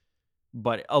playing.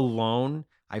 But alone,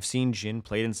 I've seen Jin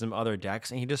played in some other decks,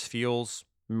 and he just feels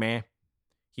meh.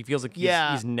 He feels like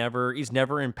he's never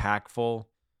impactful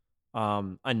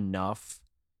enough.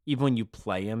 Even when you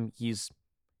play him,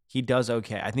 he does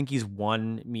okay. I think he's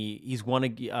won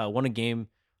a game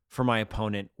for my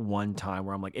opponent one time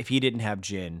where I'm like, if he didn't have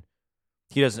Jin,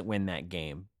 he doesn't win that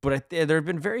game. But there have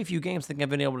been very few games I think I've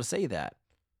been able to say that.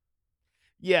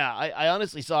 Yeah, I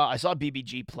honestly saw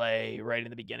BBG play right in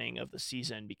the beginning of the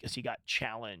season because he got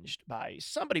challenged by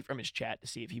somebody from his chat to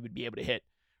see if he would be able to hit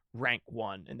rank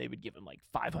 1, and they would give him like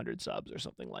 500 subs or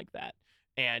something like that.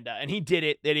 And he did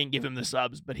it. They didn't give him the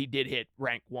subs, but he did hit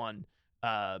rank 1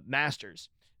 Masters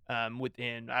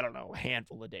within, I don't know, a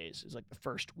handful of days. It was like the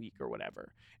first week or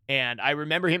whatever. And I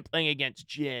remember him playing against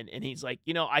Jin, and he's like,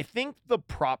 I think the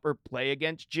proper play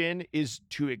against Jin is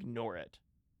to ignore it.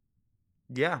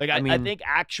 Yeah. Like, I think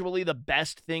actually the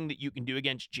best thing that you can do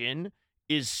against Jin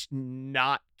is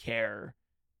not care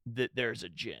that there's a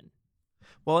Jin.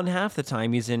 Well, and half the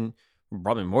time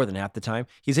probably more than half the time,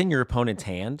 he's in your opponent's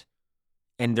hand,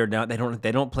 and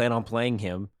they don't plan on playing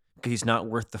him because he's not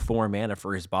worth the 4 mana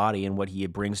for his body and what he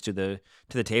brings to the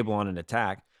table on an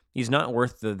attack. He's not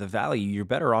worth the value. You're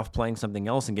better off playing something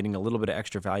else and getting a little bit of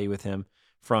extra value with him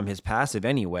from his passive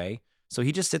anyway. So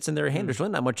he just sits in their hand. There's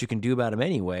really not much you can do about him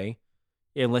anyway,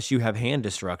 unless you have hand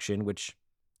destruction, which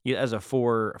as a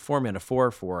 4 mana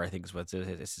 4/4, I think is what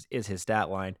is his stat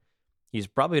line. He's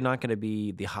probably not going to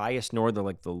be the highest nor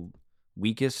the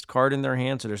weakest card in their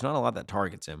hand, so there's not a lot that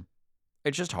targets him.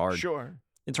 It's just hard. Sure.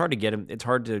 It's hard to get him. It's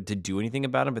hard to do anything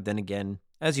about him, but then again,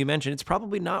 as you mentioned, it's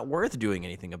probably not worth doing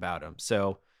anything about him.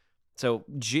 So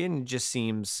Jin just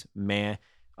seems meh.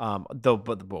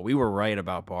 But we were right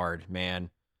about Bard, man.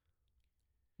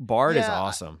 Bard is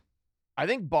awesome. I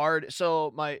think Bard,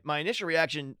 so my initial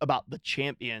reaction about the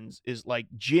champions is like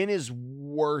Jin is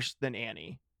worse than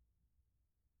Annie.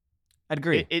 I'd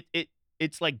agree.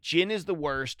 It's like Jin is the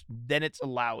worst, then it's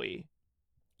Illaoi.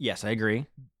 Yes, I agree.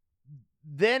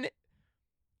 Then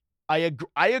I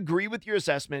agree with your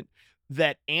assessment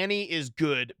that Annie is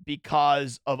good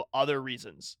because of other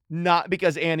reasons, not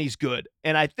because Annie's good.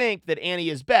 And I think that Annie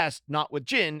is best not with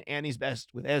Jin, Annie's best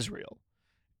with Ezreal.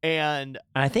 And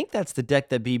I think that's the deck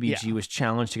that BBG was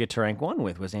challenged to get to rank 1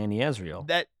 with, was Annie Ezreal.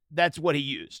 That's what he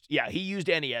used. Yeah, he used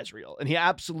Annie Ezreal, and he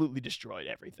absolutely destroyed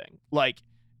everything. Like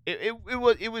it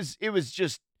was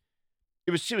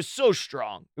so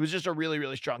strong. It was just a really,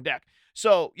 really strong deck.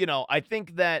 So, I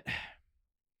think that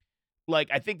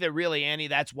really Annie,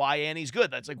 that's why Annie's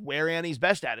good. That's like where Annie's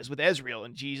best at is with Ezreal,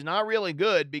 and she's not really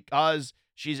good because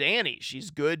she's Annie. She's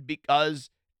good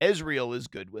because Ezreal is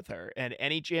good with her, and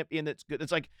any champion that's good.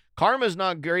 It's like Karma's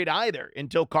not great either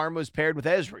until Karma's paired with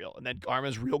Ezreal, and then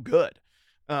Karma's real good.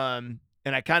 And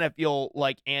I kind of feel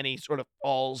like Annie sort of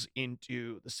falls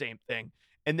into the same thing.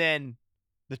 And then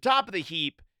the top of the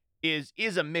heap is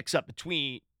a mix-up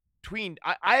between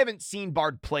I haven't seen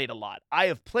Bard played a lot. I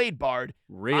have played Bard.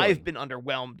 Really? I've been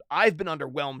underwhelmed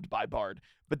by Bard,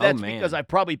 but that's because I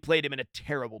probably played him in a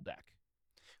terrible deck.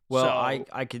 Well,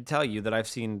 I can tell you that I've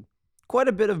seen quite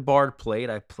a bit of Bard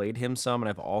played. I've played him some, and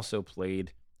I've also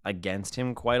played against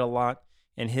him quite a lot.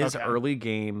 And his early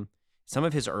game, some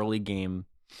of his early game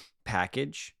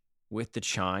package with the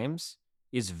chimes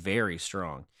is very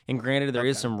strong. And granted, there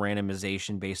is some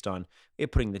randomization based on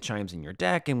it putting the chimes in your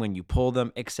deck, and when you pull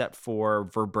them, except for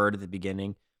Verbird at the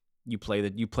beginning, you play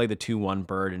the 2/1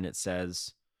 bird, and it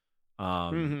says,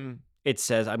 I'm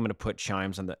going to put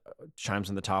chimes on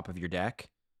the top of your deck.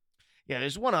 Yeah,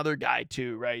 there's one other guy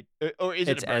too, right? Or is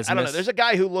it a bird? Esmus. I don't know. There's a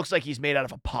guy who looks like he's made out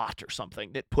of a pot or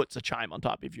something that puts a chime on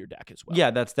top of your deck as well.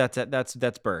 Yeah, that's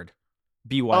Bird.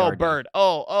 BYRD. Oh, Bird.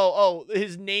 Oh.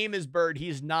 His name is Bird.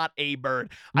 He's not a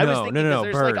bird. I was thinking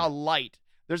there's Bird. like a light.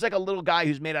 There's like a little guy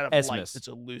who's made out of Esmus. light that's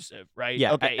elusive, right?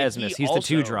 Yeah, okay. Esmus. He's the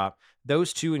 2-drop.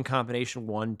 Those two in combination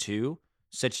 1/2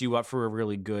 sets you up for a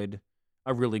really good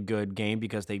game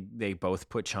because they both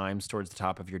put chimes towards the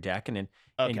top of your deck, and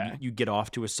you get off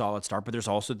to a solid start. But there's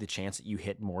also the chance that you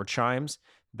hit more chimes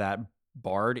that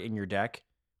Bard in your deck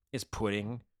is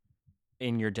putting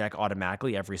in your deck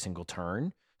automatically every single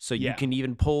turn. So you can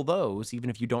even pull those, even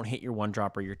if you don't hit your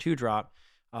 1-drop or your 2-drop.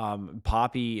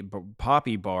 Poppy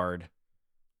Bard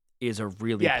is a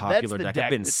really popular deck.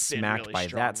 I've been smacked really by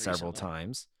that several recently.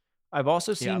 times. I've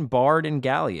also seen Bard and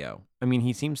Galio. I mean,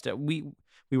 he seems to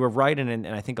we were right, and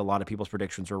I think a lot of people's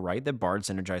predictions were right that Bard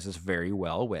synergizes very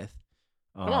well with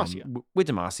Demacia. with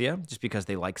Demacia, just because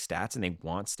they like stats and they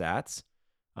want stats.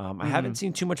 I haven't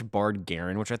seen too much Bard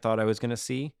Garen, which I thought I was going to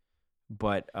see,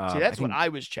 but See, I that's think, what I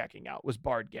was checking out was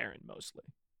Bard Garen mostly.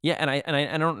 yeah, and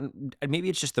I don't, maybe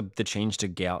it's just the change to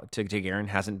Garen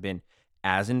hasn't been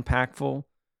as impactful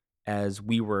as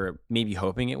we were maybe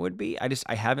hoping it would be.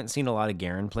 I haven't seen a lot of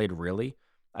Garen played really.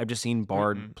 I've just seen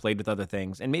Bard played with other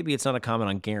things, and maybe it's not a comment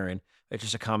on Garen. It's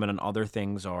just a comment on other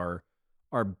things are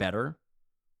better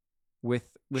with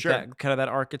Sure. that kind of that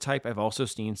archetype. I've also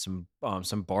seen some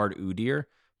Bard Udyr.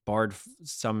 Bard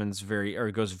summons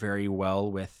goes very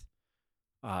well with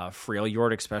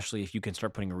Freljord, especially if you can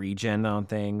start putting regen on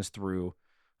things through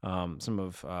some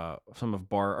of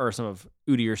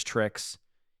Udyr's tricks.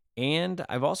 And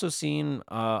I've also seen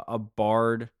a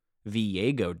Bard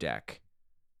Viego deck,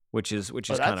 which is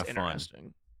kind of fun.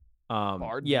 Interesting.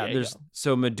 Bard Viego. There's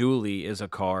Meduli is a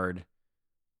card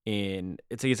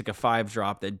it's like a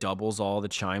 5-drop that doubles all the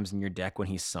chimes in your deck when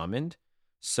he's summoned.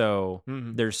 So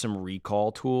there's some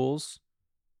recall tools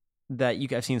that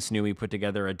I've seen Snooey put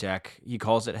together a deck. He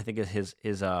calls it, I think, his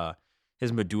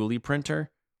Meduli printer.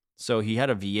 So he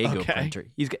had a Viego printer.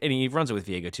 He runs it with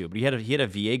Viego too, but he had a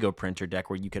Viego printer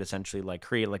deck where you could essentially like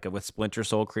create with Splinter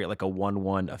Soul, create like a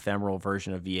 1/1 ephemeral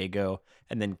version of Viego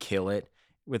and then kill it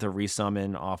with a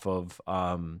resummon off of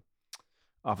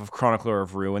Chronicler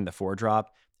of Ruin, the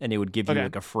 4-drop, and it would give you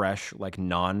like a fresh like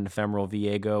non-ephemeral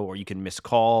Viego, or you can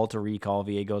miscall to recall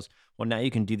Viegos. Well, now you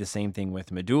can do the same thing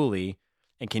with Meduli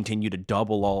and continue to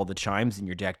double all the chimes in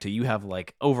your deck till you have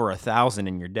like over 1,000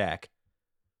 in your deck.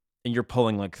 And you're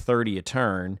pulling like 30 a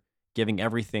turn, giving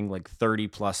everything like 30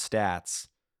 plus stats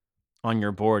on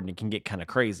your board, and it can get kind of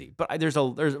crazy. But there's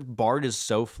Bard is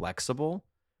so flexible,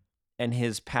 and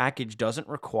his package doesn't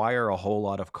require a whole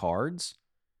lot of cards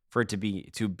for it to be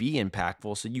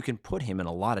impactful. So you can put him in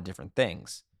a lot of different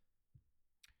things.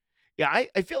 Yeah,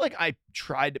 I feel like I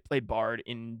tried to play Bard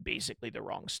in basically the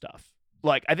wrong stuff.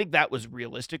 Like, I think that was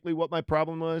realistically what my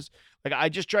problem was. Like, I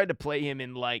just tried to play him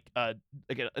in like an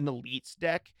elites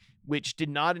deck, which did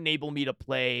not enable me to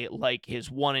play like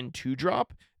his 1 and 2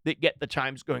 drop that get the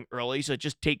chimes going early. So it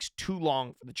just takes too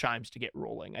long for the chimes to get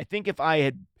rolling. I think if I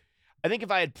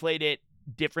had played it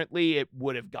differently, it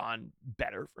would have gone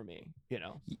better for me, you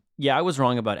know? Yeah, I was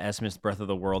wrong about Esmith's Breath of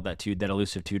the World, that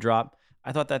elusive 2-drop.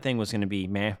 I thought that thing was going to be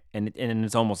meh, and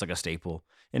it's almost like a staple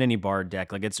in any Bard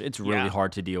deck. Like it's really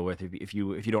hard to deal with if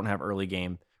you don't have early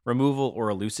game removal or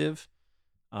elusive.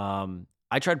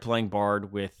 I tried playing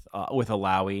Bard with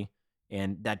Alawi,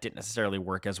 and that didn't necessarily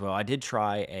work as well. I did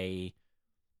try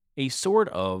a sort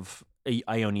of a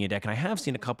Ionia deck, and I have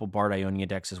seen a couple Bard Ionia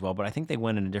decks as well, but I think they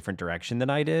went in a different direction than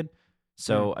I did.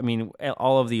 So I mean,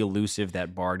 all of the elusive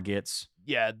that Bard gets.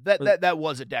 Yeah, that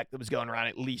was a deck that was going around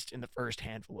at least in the first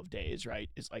handful of days, right?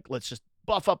 It's like, let's just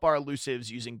buff up our elusives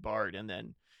using Bard, and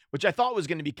then, which I thought was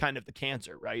going to be kind of the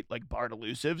cancer, right? Like Bard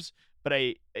elusives, but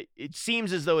it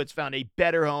seems as though it's found a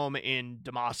better home in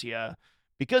Demacia,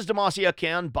 because Demacia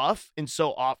can buff and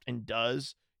so often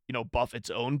does, buff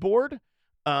its own board.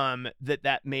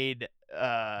 That made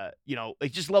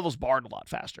it just levels Bard a lot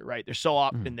faster, right? There's so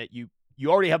often that you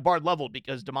already have Bard leveled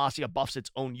because Demacia buffs its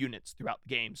own units throughout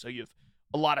the game, so you have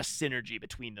a lot of synergy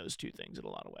between those two things in a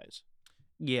lot of ways.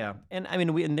 Yeah, and I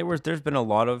mean, there's been a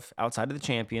lot of outside of the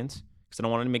champions, because I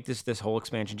don't want to make this whole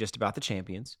expansion just about the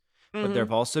champions, but there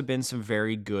have also been some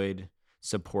very good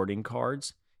supporting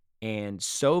cards, and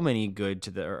so many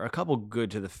good or a couple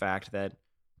good to the fact that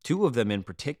 2 of them in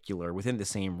particular within the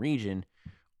same region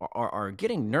are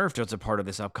getting nerfed as a part of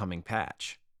this upcoming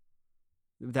patch.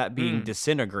 That being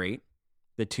Disintegrate,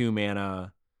 the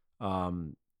 2-mana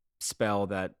spell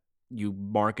that you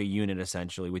mark a unit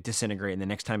essentially with Disintegrate, and the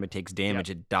next time it takes damage,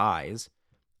 it dies.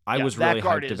 I was really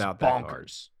hyped about that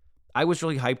card. I was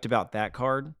really hyped about that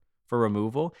card for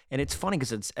removal, and it's funny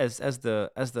because it's as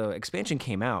the expansion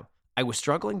came out, I was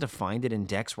struggling to find it in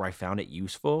decks where I found it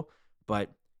useful, but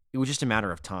it was just a matter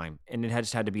of time, and it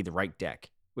just had to be the right deck,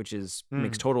 which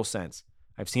makes total sense.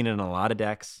 I've seen it in a lot of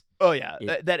decks. Oh yeah,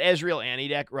 that Ezreal Annie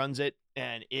deck runs it,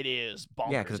 and it is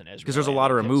bonkers. Yeah, because there's a lot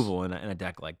of removal in a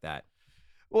deck like that.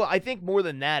 Well, I think more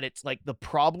than that, it's like the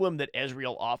problem that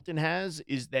Ezreal often has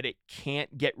is that it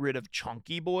can't get rid of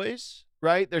chunky boys,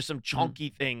 right? There's some chunky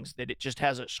things that it just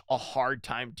has a hard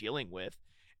time dealing with.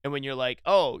 And when you're like,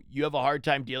 oh, you have a hard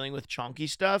time dealing with chunky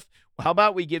stuff, well, how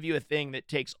about we give you a thing that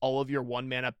takes all of your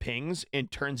 1-mana pings and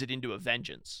turns it into a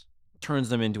vengeance? Turns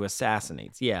them into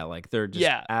assassinates. Yeah, like they're just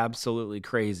absolutely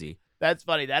crazy. That's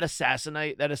funny. That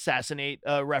assassinate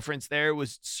reference there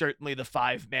was certainly the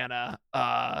 5-mana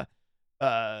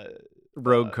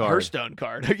Rogue card. Hearthstone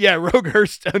card. Yeah, Rogue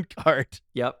Hearthstone card.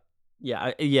 Yep.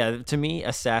 Yeah. To me,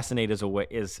 assassinate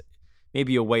is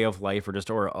maybe a way of life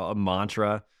or a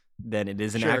mantra than it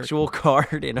is an Sure. actual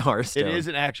card in Hearthstone. It is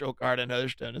an actual card in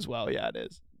Hearthstone as well. Yeah, it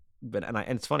is. But and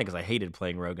it's funny because I hated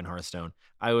playing Rogue in Hearthstone.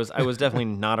 I was definitely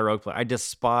not a Rogue player. I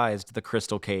despised the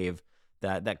Crystal Cave,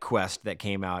 that quest that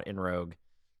came out in Rogue.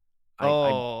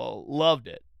 Loved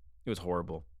it. It was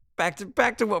horrible. Back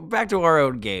to our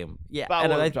own game. Yeah, About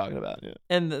what I'm talking about. Yeah.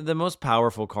 And the most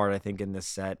powerful card I think in this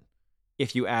set,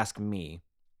 if you ask me,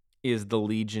 is the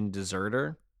Legion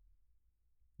Deserter.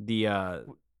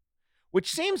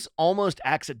 Which seems almost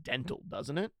accidental,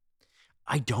 doesn't it?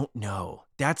 I don't know.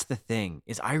 That's the thing,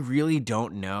 is I really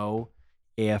don't know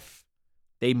if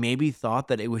they maybe thought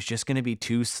that it was just going to be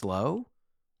too slow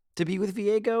to be with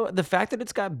Viego. The fact that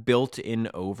it's got built-in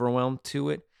overwhelm to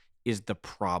it is the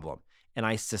problem. And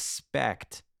I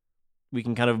suspect we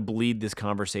can kind of bleed this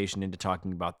conversation into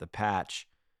talking about the patch.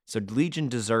 So Legion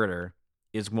Deserter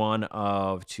is one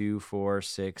of 2, 4,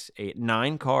 6, 8,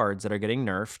 9 cards that are getting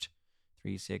nerfed.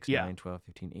 3, 6, 9, 12,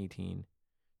 15, 18,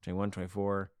 21,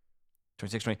 24,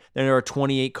 26, 20. Then there are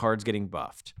 28 cards getting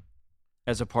buffed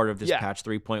as a part of this patch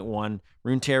 3.1.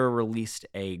 Runeterra released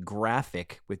a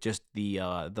graphic with just the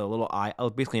little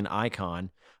basically an icon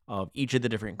of each of the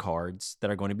different cards that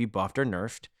are going to be buffed or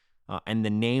nerfed, and the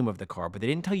name of the card, but they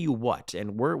didn't tell you what.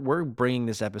 And we're bringing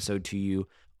this episode to you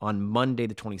on Monday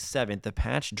the 27th. The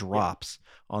patch drops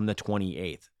on the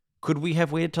 28th. Could we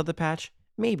have waited till the patch?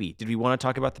 Maybe. Did we want to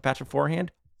talk about the patch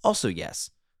beforehand? Also,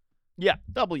 yes. Yeah,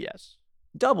 double yes.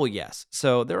 Double yes.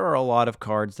 So there are a lot of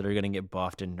cards that are going to get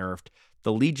buffed and nerfed.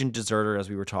 The Legion Deserter, as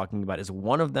we were talking about, is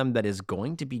one of them that is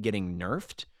going to be getting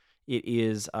nerfed. It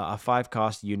is a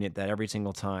 5-cost unit that every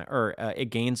single time, it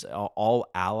gains all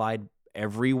allied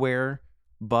everywhere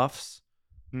buffs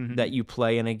that you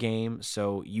play in a game.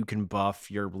 So you can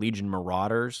buff your Legion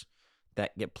Marauders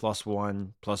that get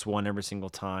 +1/+1 every single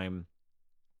time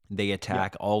they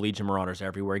attack. All Legion Marauders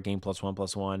everywhere gain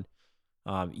 +1/+1.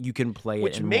 You can play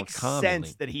Which it, makes more commonly.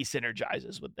 sense that he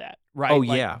synergizes with that, right? Oh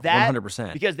Like yeah, that,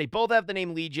 100%. because they both have the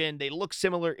name Legion. They look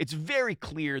similar. It's very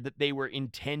clear that they were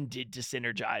intended to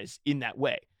synergize in that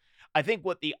way. I think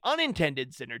what the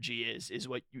unintended synergy is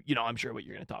what I'm sure what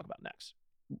you're going to talk about next.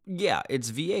 Yeah,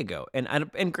 it's Viego,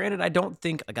 and granted, I don't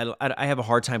think I have a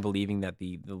hard time believing that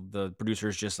the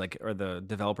producers just or the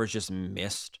developers just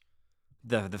missed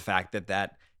the fact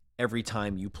that every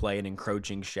time you play an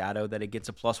encroaching shadow that it gets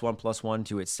a +1/+1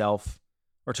 to itself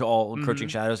or to all encroaching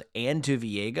shadows and to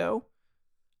Viego.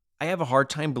 I have a hard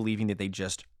time believing that they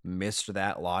just missed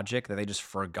that logic, that they just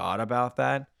forgot about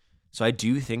that. So I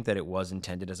do think that it was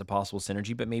intended as a possible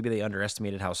synergy, but maybe they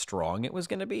underestimated how strong it was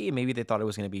going to be. Maybe they thought it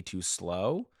was going to be too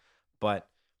slow. But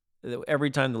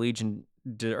every time the Legion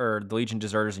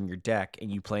Deserter's in your deck and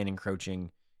you play an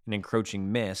encroaching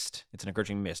mist, it's an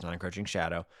encroaching mist, not encroaching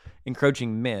shadow,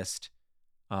 encroaching mist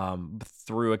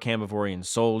through a Camavorian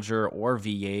Soldier or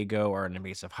Viego or an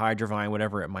Invasive Hydrovine,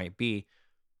 whatever it might be,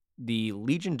 the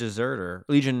Legion Deserter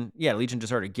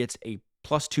gets a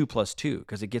 +2/+2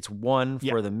 because it gets 1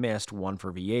 for the mist, 1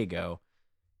 for Viego,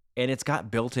 and it's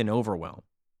got built-in overwhelm.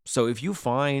 So if you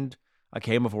find a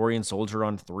Camavorian Soldier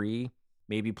on 3,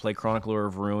 maybe play Chronicler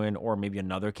of Ruin or maybe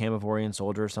another Camavorian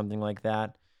Soldier or something like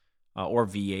that, or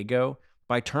Viego,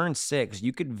 by turn 6,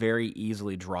 you could very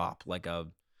easily drop like a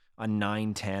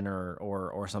 9-10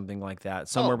 or something like that,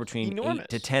 somewhere between enormous. 8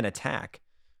 to 10 attack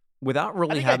without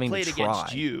really having to try.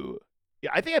 Against you. Yeah,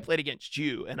 I think I played against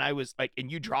you, and I was like,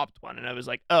 and you dropped one, and I was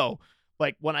like, oh,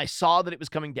 like when I saw that it was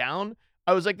coming down,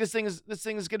 I was like, this thing is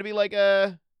gonna be like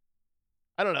a,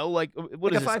 I don't know, like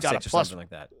what like is a this? 5/6 or something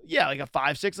like that. Yeah, like a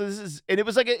 5/6. And it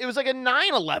was like a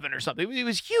 9/11 or something. It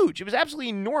was huge. It was absolutely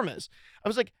enormous. I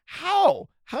was like, how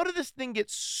did this thing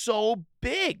get so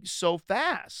big so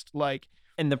fast? Like,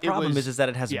 and the problem is that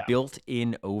it has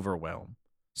built-in overwhelm.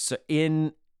 So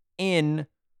in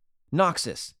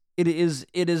Noxus, it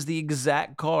is the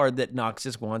exact card that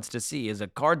Noxus wants to see, is a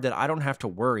card that I don't have to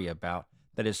worry about,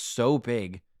 that is so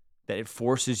big that it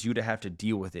forces you to have to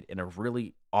deal with it in a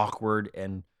really awkward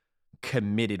and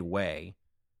committed way,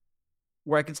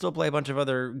 where I can still play a bunch of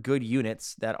other good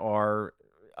units that are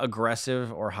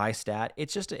aggressive or high stat.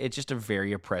 It's just a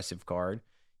very oppressive card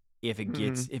if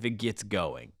it gets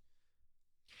going.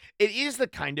 It is the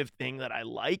kind of thing that I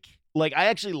like. Like, I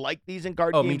actually like these in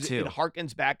card games. Me too. It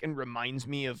harkens back and reminds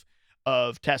me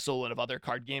of Tessel and of other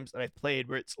card games that I've played,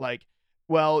 where it's like,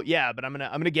 well, yeah, but I'm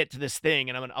gonna get to this thing,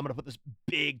 and I'm gonna put this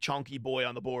big chunky boy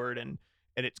on the board, and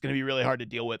it's gonna be really hard to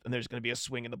deal with, and there's gonna be a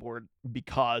swing in the board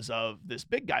because of this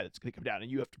big guy that's gonna come down,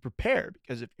 and you have to prepare,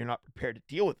 because if you're not prepared to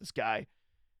deal with this guy,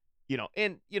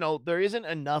 there isn't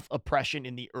enough oppression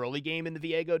in the early game in the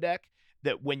Viego deck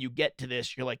that when you get to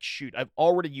this, you're like, shoot, I've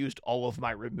already used all of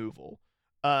my removal.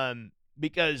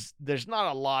 Because there's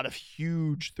not a lot of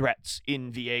huge threats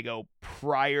in Viego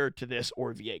prior to this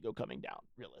or Viego coming down,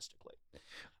 realistically.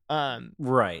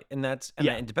 Right, and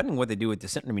and depending on what they do with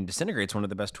Disintegrate's one of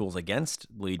the best tools against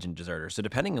Legion Deserter. So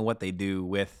depending on what they do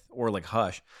with, or like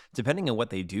Hush, depending on what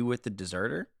they do with the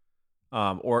Deserter,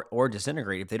 or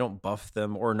Disintegrate, if they don't buff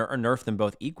them or nerf them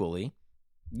both equally,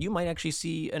 you might actually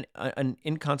see an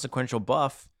inconsequential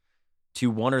buff to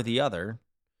one or the other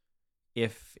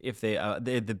if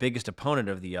the biggest opponent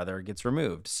of the other gets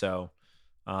removed. So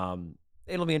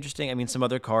it'll be interesting. I mean, some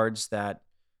other cards that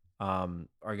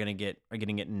are gonna get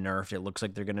nerfed. It looks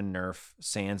like they're gonna nerf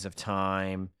Sands of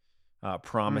Time,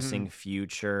 Promising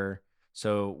Future.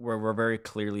 So we're very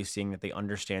clearly seeing that they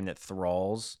understand that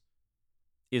Thralls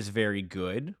is very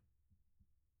good.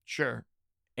 Sure.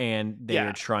 And they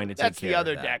are trying to take That's care the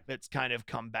other of that. deck that's kind of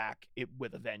come back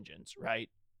with a vengeance, right?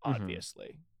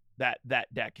 Obviously. That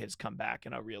deck has come back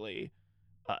in a really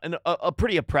in a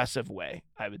pretty oppressive way,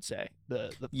 I would say.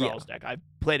 The Thralls deck. I've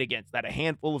played against that a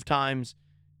handful of times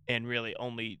and really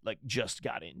only just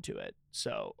got into it.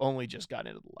 So only just got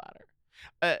into the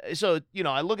ladder. So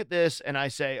I look at this and I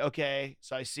say, okay,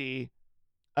 so I see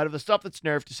out of the stuff that's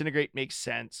nerfed, Disintegrate makes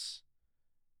sense.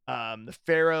 The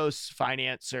Pharaoh's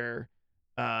Financer,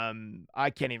 I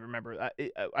can't even remember.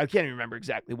 I can't even remember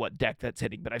exactly what deck that's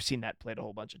hitting, but I've seen that played a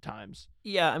whole bunch of times.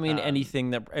 Yeah, I mean anything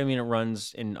that it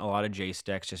runs in a lot of Jace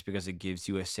decks just because it gives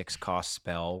you a 6-cost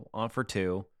spell on for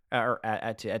 2 or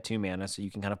at 2 mana, so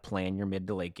you can kind of plan your mid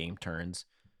to late game turns.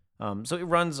 So it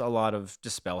runs a lot of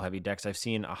dispel heavy decks. I've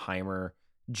seen a Heimer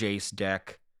Jace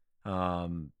deck.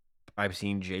 I've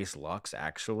seen Jace Lux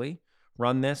actually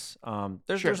run this.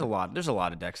 There's a lot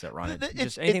of decks that run it.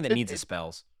 Just anything that needs the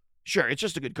spells. Sure, it's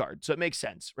just a good card, so it makes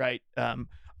sense, right?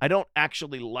 I don't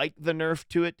actually like the nerf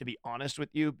to it, to be honest with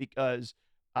you, because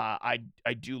I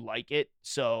do like it,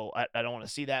 so I don't want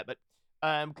to see that. But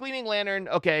Gleaming Lantern,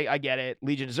 okay, I get it.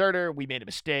 Legion Deserter, we made a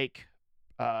mistake.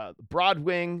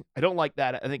 Broadwing, I don't like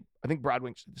that. I think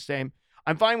Broadwing's the same.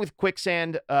 I'm fine with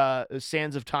Quicksand,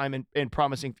 Sands of Time, and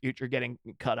Promising Future getting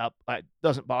cut up. It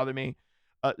doesn't bother me.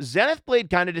 Zenith Blade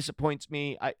kind of disappoints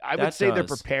me. I would say they're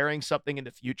preparing something in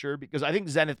the future because I think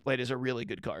Zenith Blade is a really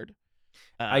good card.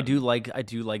 I do like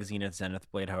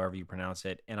Zenith Blade, however you pronounce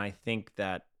it, and I think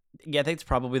that I think it's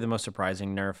probably the most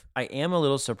surprising nerf. I am a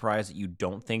little surprised that you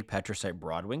don't think Petricite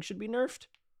Broadwing should be nerfed.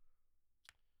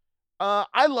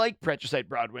 I like Petricite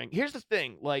Broadwing. Here's the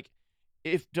thing: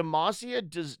 if Demacia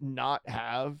does not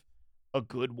have a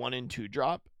good 1 and 2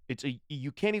 drop,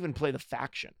 you can't even play the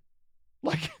faction.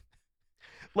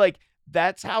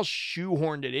 That's how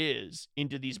shoehorned it is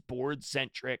into these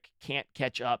board-centric, can't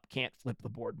catch up, can't flip the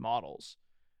board models.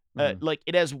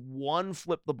 It has one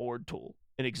flip the board tool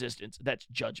in existence. That's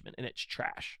Judgment, and it's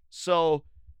trash. So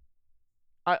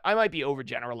I might be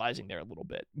overgeneralizing there a little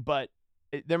bit, but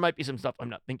there might be some stuff I'm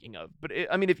not thinking of. But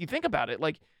if you think about it,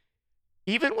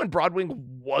 even when Broadwing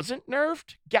wasn't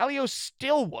nerfed, Galio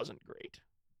still wasn't great.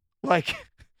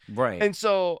 Right. And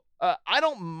so I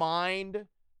don't mind.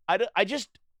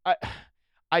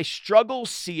 I struggle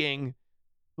seeing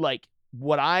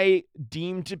what I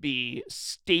deem to be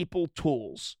staple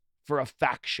tools for a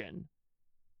faction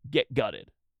get gutted.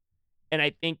 And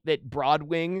I think that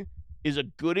Broadwing is a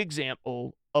good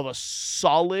example of a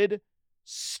solid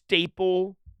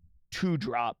staple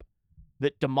 2-drop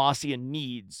that Demacia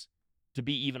needs to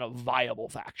be even a viable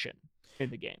faction in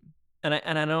the game. And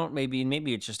I don't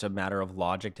maybe it's just a matter of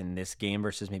logic in this game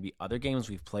versus maybe other games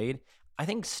we've played. I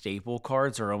think staple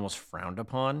cards are almost frowned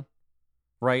upon,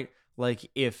 right?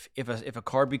 If a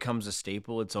card becomes a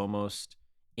staple, it's almost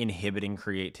inhibiting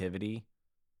creativity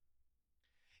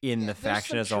in the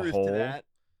faction as a whole.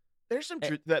 There's some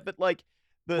truth to that, but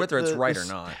whether it's right or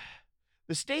not,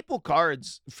 the staple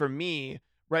cards for me,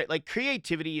 right?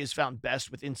 Creativity is found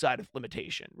best with inside of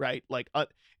limitation, right?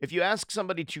 If you ask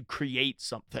somebody to create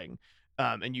something,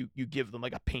 and you give them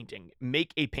a painting,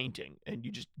 make a painting, and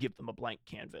you just give them a blank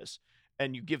canvas,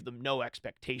 and you give them no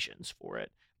expectations for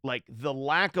it, the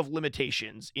lack of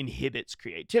limitations inhibits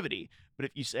creativity. But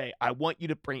if you say, I want you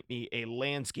to paint me a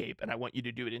landscape and I want you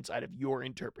to do it inside of your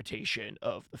interpretation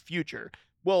of the future,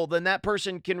 well, then that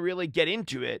person can really get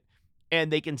into it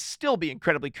and they can still be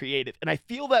incredibly creative. And I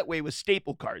feel that way with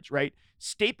staple cards, right?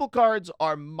 Staple cards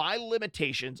are my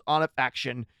limitations on a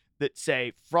faction that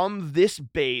say, from this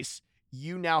base,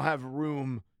 you now have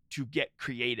room to get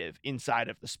creative inside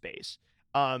of the space.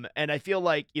 And I feel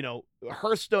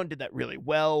Hearthstone did that really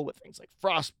well with things like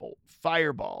Frostbolt,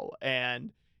 Fireball,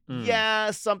 and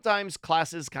Yeah, sometimes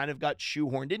classes kind of got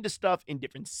shoehorned into stuff in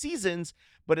different seasons,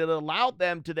 but it allowed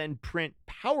them to then print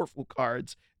powerful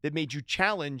cards that made you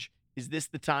challenge, is this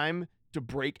the time to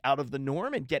break out of the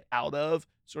norm and get out of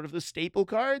sort of the staple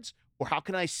cards? Or how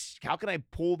can I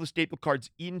pull the staple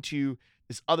cards into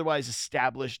this otherwise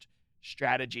established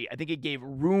strategy? I think it gave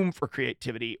room for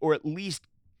creativity, or at least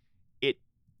it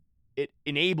it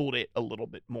enabled it a little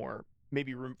bit more.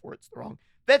 Maybe room for it's the wrong.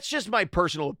 That's just my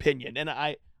personal opinion, and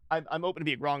I'm open to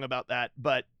being wrong about that.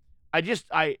 But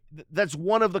that's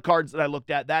one of the cards that I looked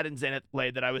at, that in Zenith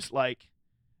Blade, that I was like,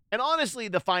 and honestly,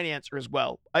 the Financer as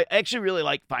well. I actually really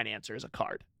like Financer as a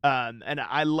card. And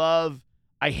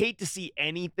I hate to see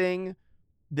anything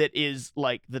that is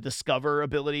like the Discover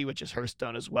ability, which is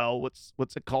Hearthstone as well. What's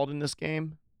it called in this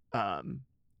game?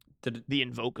 The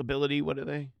Invoke ability. What are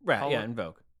they? Right. Yeah.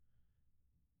 Invoke.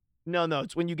 No,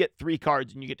 it's when you get 3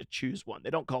 cards and you get to choose one. They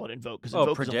don't call it Invoke because Invoke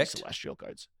is only Predict? Celestial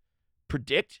cards.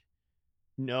 Predict?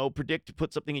 No, Predict to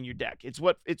put something in your deck. It's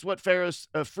what Pharaoh's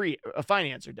a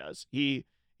Financer does. He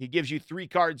gives you 3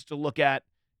 cards to look at,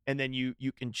 and then you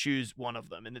can choose one of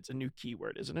them, and it's a new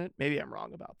keyword, isn't it? Maybe I'm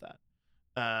wrong about that.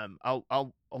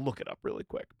 I'll look it up really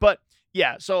quick. But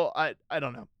yeah, so I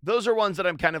don't know. Those are ones that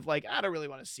I'm kind of like, I don't really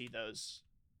want to see those.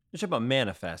 You're talking about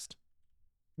Manifest.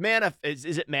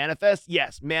 Is it Manifest?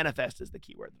 Yes, Manifest is the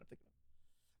keyword that I'm thinking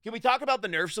of. Can we talk about the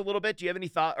nerfs a little bit? Do you have any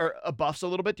thought, or buffs a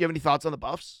little bit? Do you have any thoughts on the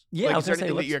buffs? Yeah, like, I is was there gonna say,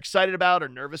 anything that you're excited about or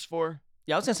nervous for?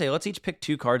 Yeah, I was gonna say, let's each pick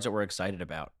 2 cards that we're excited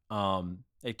about.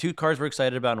 Like 2 cards we're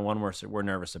excited about and one we're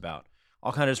nervous about.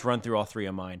 I'll kind of just run through all 3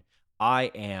 of mine.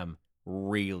 I am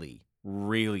really,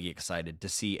 really excited to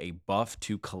see a buff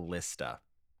to Callista.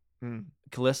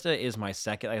 Callista is my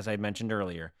second, as I mentioned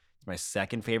earlier, it's my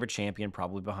second favorite champion,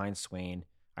 probably behind Swain.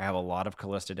 I have a lot of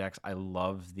Callista decks. I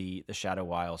love the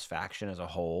Shadow Isles faction as a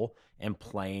whole, and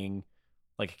playing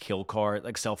like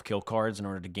self-kill cards in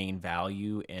order to gain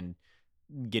value and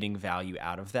getting value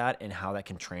out of that, and how that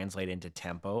can translate into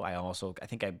tempo. I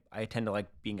think I tend to like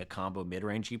being a combo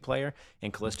mid-rangey player,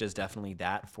 and Callista is definitely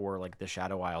that for like the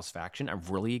Shadow Isles faction. I'm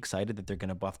really excited that they're going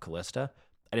to buff Callista.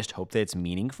 I just hope that it's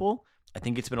meaningful. I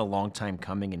think it's been a long time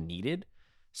coming and needed.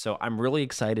 So I'm really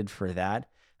excited for that.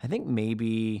 I think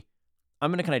maybe I'm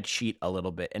going to kind of cheat a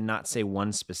little bit and not say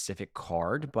one specific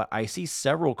card, but I see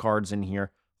several cards in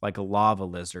here like a Lava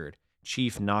Lizard,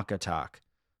 Chief Nakatak,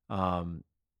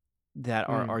 that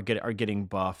are getting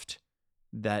buffed,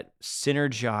 that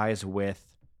synergize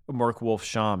with Merkwolf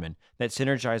Shaman, that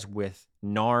synergize with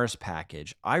Nar's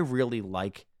package. I really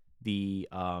like the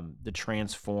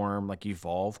transform, like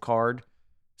evolve card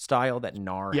style that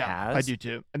Nar has. I do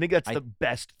too. I think that's the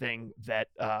best thing that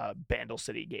Bandle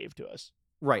City gave to us.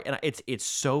 Right, and it's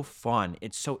so fun.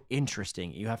 It's so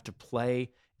interesting. You have to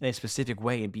play in a specific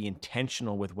way and be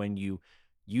intentional with when you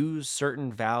use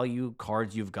certain value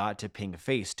cards you've got to ping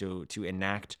face to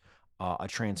enact a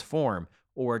transform,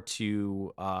 or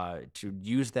to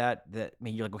use that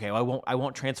maybe you're like, okay, well, I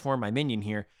won't transform my minion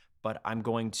here, but I'm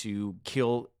going to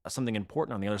kill something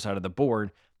important on the other side of the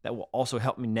board that will also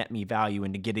help me net me value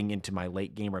into getting into my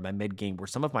late game or my mid game, where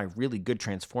some of my really good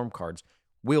transform cards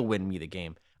will win me the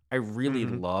game. I really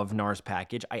love Nar's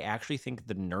package. I actually think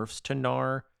the nerfs to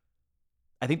Nar,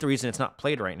 I think the reason it's not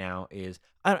played right now is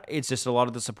it's just a lot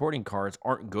of the supporting cards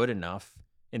aren't good enough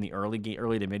in the early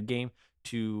to mid game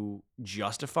to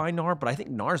justify Nar, but I think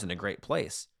Nar's in a great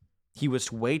place. He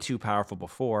was way too powerful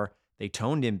before. They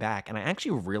toned him back, and I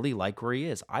actually really like where he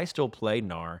is. I still play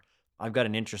Nar. I've got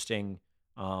an interesting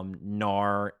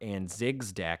Nar and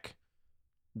Ziggs deck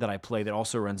that I play that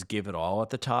also runs Give It All at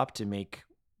the top to make,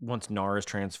 once Nar is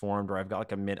transformed, or I've got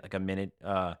like a minute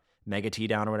Mega T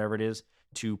down or whatever it is,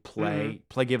 to play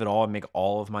Give It All and make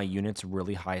all of my units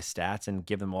really high stats and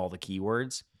give them all the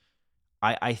keywords.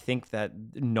 I think that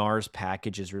Nar's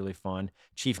package is really fun.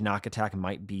 Chief Nakatak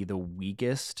might be the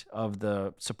weakest of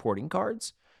the supporting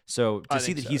cards. So to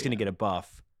see that he's going to get a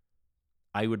buff,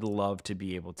 I would love to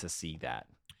be able to see that.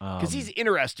 Because he's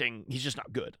interesting. He's just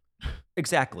not good.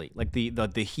 Exactly. Like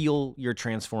the heal your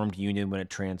transformed union when it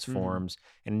transforms,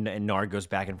 and Nar goes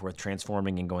back and forth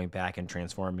transforming and going back and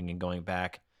transforming and going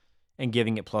back and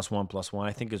giving it +1/+1,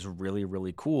 I think is really,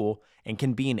 really cool and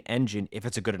can be an engine if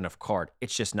it's a good enough card.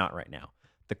 It's just not right now.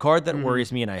 The card that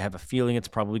worries me, and I have a feeling it's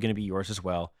probably going to be yours as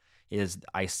well, is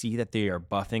I see that they are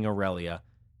buffing Aurelia,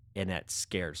 and that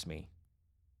scares me.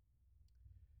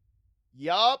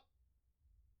 Yup.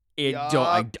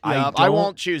 I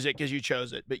won't choose it because you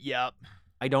chose it, but yup.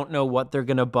 I don't know what they're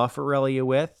going to buff Aurelia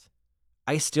with.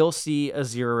 I still see a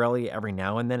Zero Aurelia every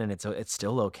now and then, and it's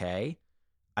still okay.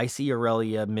 I see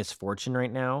Aurelia Misfortune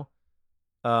right now.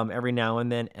 every now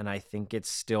and then, and I think it's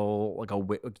still like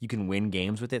you can win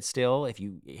games with it still if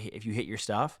you hit your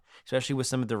stuff, especially with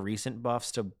some of the recent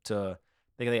buffs to I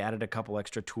think they added a couple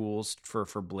extra tools for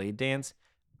Blade Dance.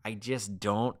 I just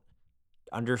don't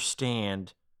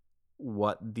understand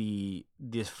what the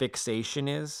fixation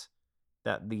is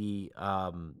that the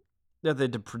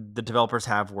developers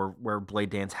have where Blade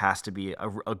Dance has to be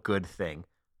a good thing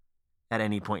at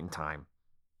any point in time,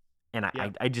 and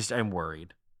I'm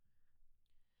worried.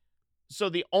 So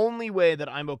the only way that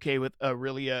I'm okay with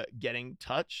Aurelia getting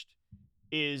touched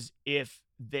is if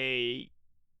they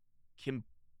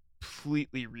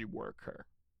completely rework her.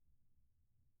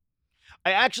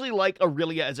 I actually like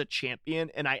Aurelia as a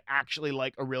champion, and I actually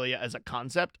like Aurelia as a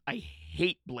concept. I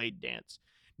hate Blade Dance.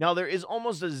 Now, there is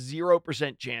almost a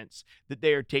 0% chance that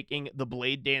they are taking the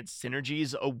Blade Dance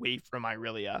synergies away from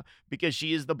Aurelia because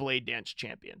she is the Blade Dance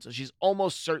champion. So she's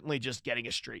almost certainly just getting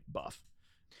a straight buff.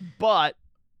 But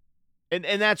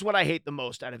And that's what I hate the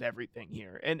most out of everything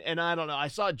here. And I don't know. I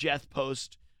saw Jeff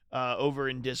post over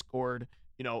in Discord,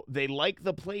 they like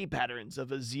the play patterns of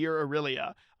Azir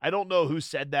Aurelia. I don't know who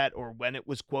said that or when it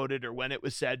was quoted or when it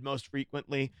was said most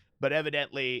frequently, but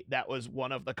evidently that was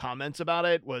one of the comments about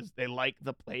it, was they like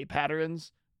the play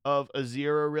patterns of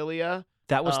Azir Aurelia.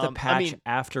 That was the patch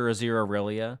after Azir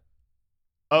Aurelia.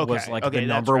 Okay, was like the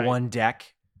number one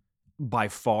deck by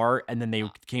far, and then they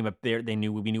came up there. We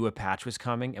knew a patch was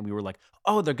coming, and we were like,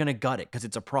 "Oh, they're gonna gut it because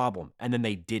it's a problem," and then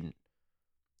they didn't,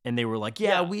 and they were like,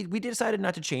 "Yeah, we decided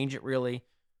not to change it really.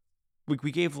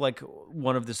 We gave like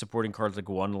one of the supporting cards like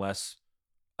one less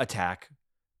attack,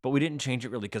 but we didn't change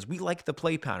it really because we like the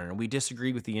play pattern and we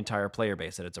disagree with the entire player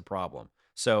base that it's a problem.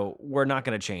 So we're not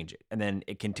going to change it." And then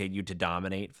it continued to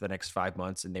dominate for the next 5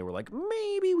 months, and they were like,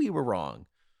 "Maybe we were wrong."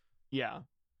 Yeah.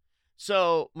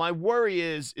 So my worry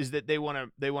is that they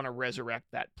want to resurrect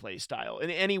that play style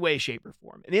in any way, shape, or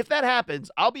form. And if that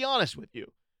happens, I'll be honest with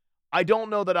you, I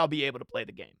don't know that I'll be able to play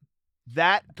the game.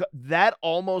 That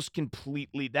almost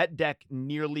completely, that deck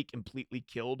nearly completely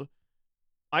killed.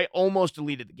 I almost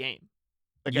deleted the game.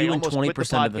 Like you and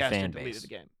 20% of the fan base. The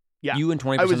game. Yeah, you and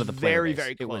 20% of the player base.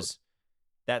 Very close. It was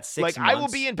that 6 like months I will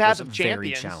be in Path of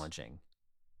very Champions. Challenging.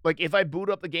 Like, if I boot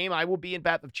up the game, I will be in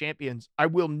Path of Champions. I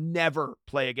will never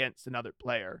play against another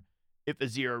player if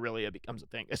Azir Aurelia becomes a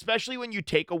thing, especially when you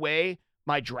take away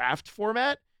my draft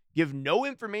format, give no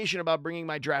information about bringing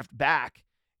my draft back,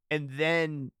 and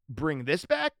then bring this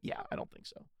back. Yeah, I don't think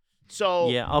so. So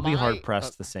yeah, I'll be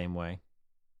hard-pressed the same way.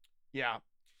 Yeah.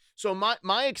 So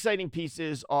my exciting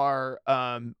pieces are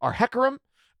Hecarim.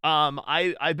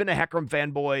 I've been a Hecarim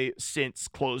fanboy since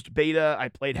closed beta. I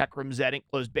played Hecarim Zed in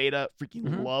closed beta.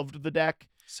 Freaking loved the deck.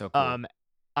 So cool.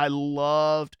 I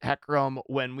loved Hecarim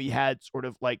when we had sort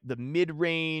of like the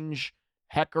mid-range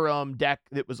Hecarim deck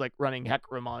that was like running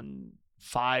Hecarim on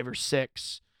 5 or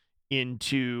 6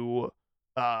 into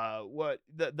what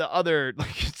the other,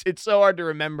 like it's so hard to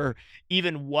remember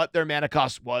even what their mana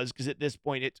cost was, because at this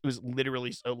point it was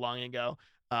literally so long ago.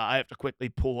 I have to quickly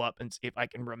pull up and see if I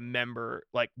can remember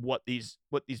like what these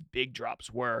big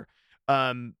drops were.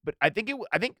 But I think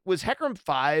was Hecarim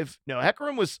 5. No,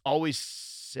 Hecarim was always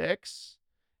 6.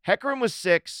 Hecarim was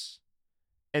 6,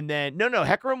 and then no,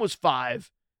 Hecarim was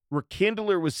 5.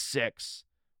 Rekindler was 6.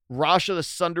 Rasha the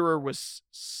Sunderer was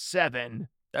 7.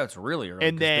 That's really early.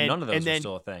 And then none of those were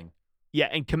still a thing. Yeah,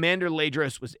 and Commander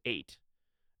Ladros was 8.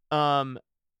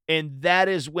 And that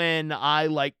is when I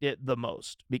liked it the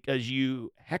most, because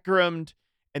you Hecarimed,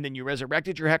 and then you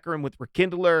resurrected your Hecarim with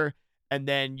Rekindler, and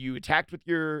then you attacked with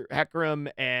your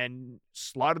Hecarim and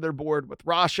slaughtered their board with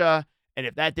Rasha. And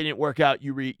if that didn't work out,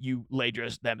 you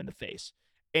Ladros them in the face.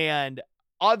 And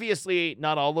obviously,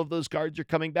 not all of those cards are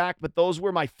coming back, but those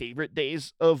were my favorite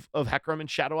days of Hecarim and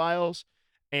Shadow Isles.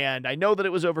 And I know that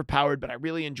it was overpowered, but I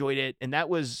really enjoyed it. And that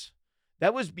was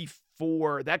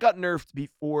before that got nerfed,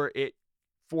 before it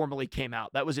formally came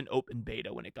out. That was an open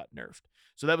beta when it got nerfed.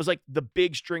 So that was like the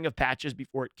big string of patches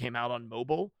before it came out on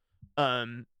mobile.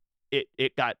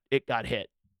 It got hit,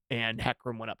 and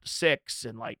Hecarim went up to 6,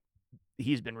 and like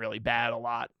he's been really bad a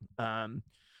lot.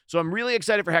 So I'm really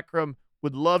excited for Hecarim.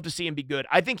 Would love to see him be good.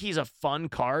 I think he's a fun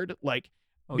card,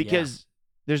 because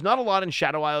there's not a lot in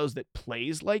Shadow Isles that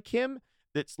plays like him.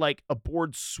 That's like a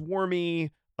board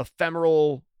swarmy,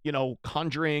 ephemeral,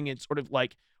 conjuring, and sort of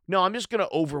like, no, I'm just going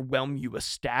to overwhelm you with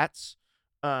stats.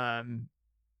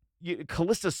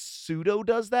 Callista pseudo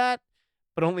does that,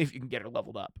 but only if you can get her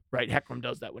leveled up, right? Hecarim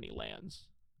does that when he lands.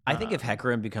 I think if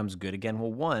Hecarim becomes good again,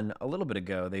 well, a little bit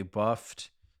ago, they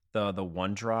buffed the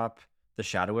 1-drop, the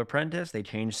Shadow Apprentice. They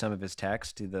changed some of his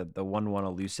text to the 1/1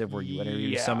 elusive, where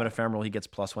you summon Ephemeral, he gets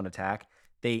 +1 attack.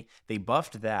 They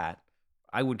buffed that.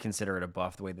 I would consider it a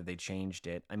buff the way that they changed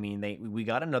it. I mean, we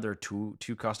got another two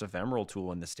cost ephemeral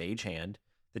tool in the stagehand,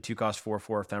 the 2-cost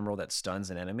 4/4 ephemeral that stuns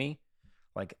an enemy.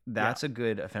 Like that's a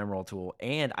good ephemeral tool.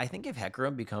 And I think if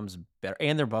Hecarim becomes better,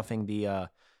 and they're buffing the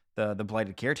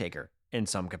Blighted Caretaker in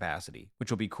some capacity, which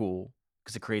will be cool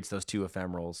because it creates those 2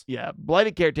 ephemerals. Yeah,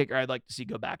 Blighted Caretaker, I'd like to see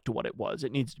go back to what it was.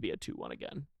 It needs to be a 2/1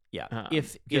 again. Yeah,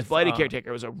 if Blighted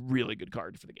Caretaker was a really good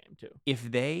card for the game too.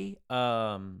 If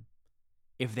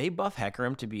they buff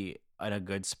Hecarim to be in a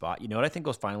good spot, you know what I think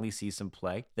we'll finally see some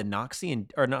play? The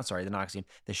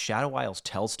Shadow Isles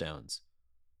Tellstones.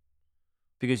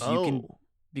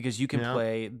 Because you can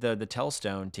play the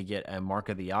Tellstone to get a Mark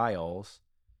of the Isles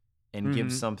and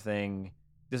give something.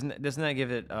 Doesn't that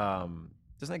give it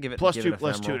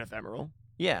 +2/+2 and ephemeral?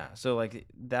 Yeah, so like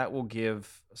that will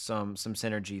give some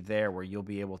synergy there where you'll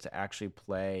be able to actually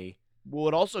play. Well,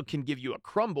 it also can give you a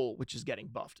crumble, which is getting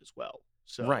buffed as well.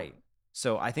 So right.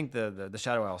 So I think the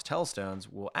Shadow Isles Tellstones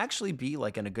will actually be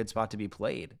like in a good spot to be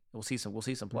played. We'll see some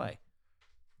play.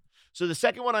 So the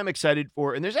second one I'm excited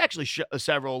for, and there's actually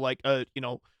several, like worth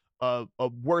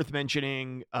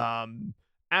mentioning,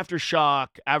 Aftershock,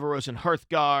 Avaros and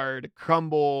Hearthguard,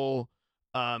 Crumble,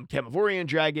 Camavorian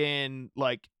Dragon,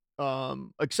 like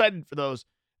excited for those.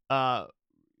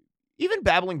 Even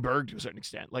Babbling Berg to a certain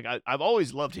extent. Like I've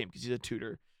always loved him because he's a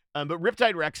tutor. But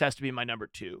Riptide Rex has to be my number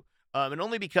 2. And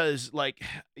only because, like,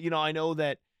 I know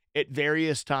that at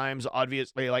various times,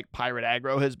 obviously, like Pirate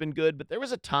Aggro has been good, but there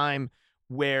was a time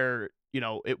where,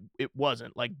 it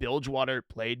wasn't. Like Bilgewater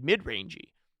played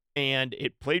mid-rangey, and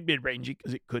it played mid-rangey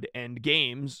because it could end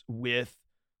games with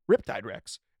Riptide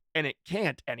Rex, and it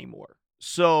can't anymore.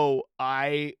 So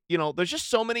there's just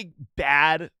so many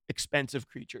bad, expensive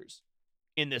creatures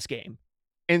in this game.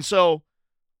 And so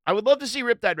I would love to see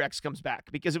Riptide Rex comes back,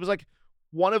 because it was like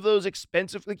one of those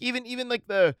expensive, like even like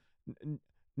the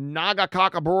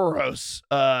Nagakakaboros,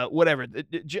 whatever, the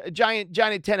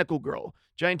giant tentacle girl,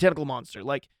 giant tentacle monster.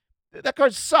 Like that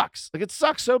card sucks. Like it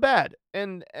sucks so bad.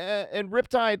 And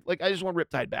Riptide, like I just want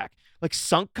Riptide back. Like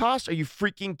Sunk Cost, are you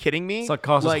freaking kidding me? Sunk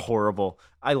Cost is horrible.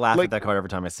 I laugh at that card every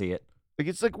time I see it. Like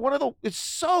it's like it's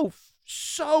so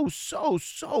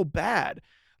bad.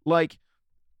 Like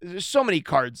there's so many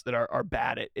cards that are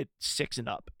bad at 6 and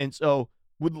up. And so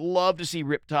would love to see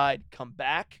Riptide come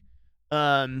back.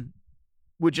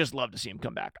 Would just love to see him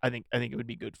come back. I think it would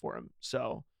be good for him.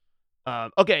 So,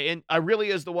 okay. And I really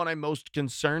is the one I'm most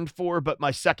concerned for, but my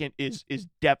second is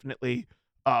definitely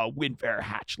Windfare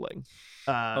Hatchling.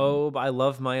 But I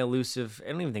love my elusive.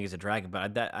 I don't even think it's a dragon,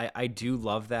 but I do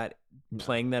love that,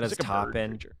 playing that as like top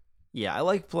end. Creature. Yeah, I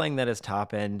like playing that as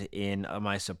top end in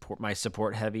my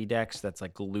support heavy decks. That's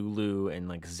like Lulu and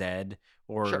like Zed,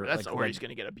 or sure, that's like, where he's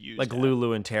gonna get abused. Like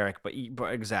Lulu and Tarek, but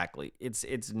exactly,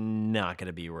 it's not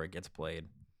gonna be where it gets played.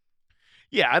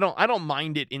 Yeah, I don't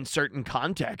mind it in certain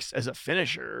contexts as a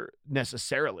finisher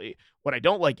necessarily. What I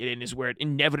don't like it in is where it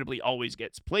inevitably always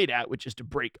gets played at, which is to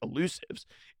break elusives.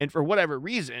 And for whatever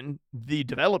reason, the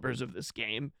developers of this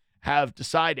game have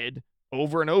decided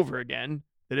over and over again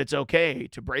that it's okay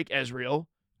to break Ezreal,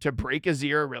 to break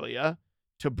Azir Aurelia,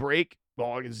 to break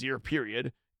Azir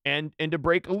period, and to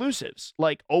break elusives,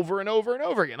 like over and over and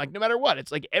over again. Like no matter what, it's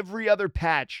like every other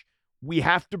patch we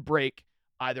have to break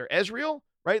either Ezreal,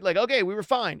 right? Like, okay, we were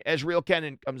fine. Ezreal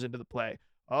Kennen comes into the play.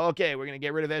 Okay, we're going to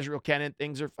get rid of Ezreal Kennen.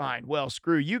 Things are fine. Well,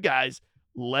 screw you guys.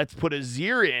 Let's put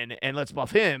Azir in and let's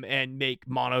buff him and make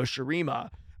Mono Shurima.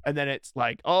 And then it's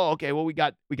like, oh, okay, well, we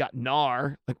got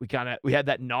Gnar. Like we had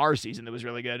that Gnar season that was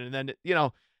really good. And then,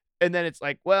 and then it's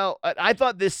like, well, I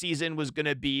thought this season was going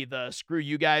to be the screw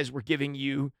you guys. We're giving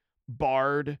you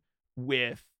Bard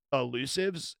with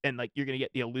elusives, and like you're going to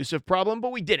get the elusive problem,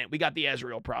 but we didn't. We got the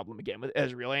Ezreal problem again with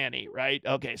Ezreal Annie, right?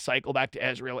 Okay, cycle back to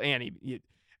Ezreal Annie.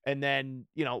 And then,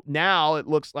 now it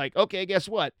looks like, okay, guess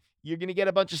what? You're going to get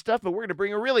a bunch of stuff, but we're going to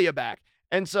bring Aurelia back.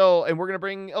 And we're going to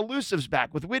bring elusives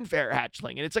back with Windfare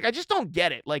Hatchling. And it's like, I just don't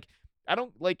get it. Like, I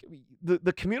don't like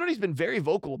the community's been very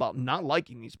vocal about not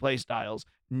liking these play styles,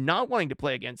 not wanting to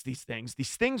play against these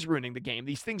things ruining the game,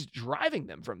 these things driving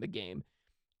them from the game.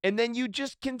 And then you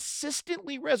just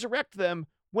consistently resurrect them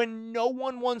when no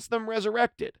one wants them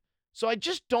resurrected. So I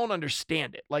just don't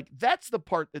understand it. Like, that's the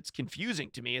part that's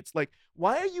confusing to me. It's like,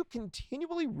 why are you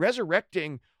continually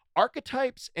resurrecting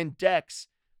archetypes and decks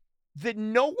that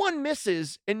no one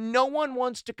misses and no one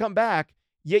wants to come back,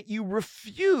 yet you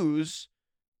refuse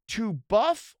to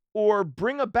buff or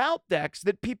bring about decks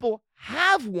that people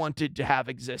have wanted to have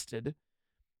existed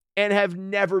and have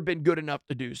never been good enough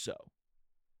to do so?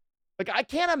 Like, I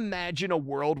can't imagine a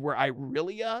world where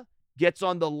Irelia gets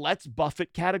on the let's buff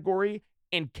it category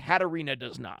and Katarina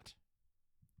does not.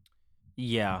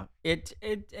 Yeah, it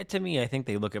to me, I think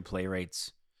they look at play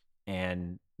rates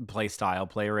and play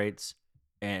rates,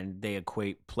 and they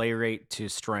equate play rate to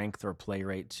strength or play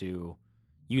rate to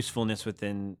usefulness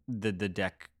within the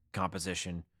deck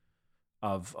composition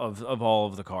of all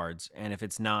of the cards. And if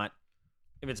it's not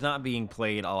being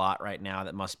played a lot right now,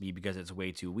 that must be because it's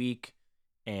way too weak.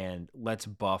 And let's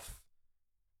buff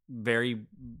very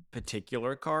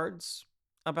particular cards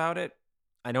about it.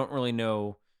 I don't really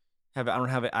know. I don't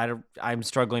have it. I'm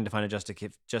struggling to find a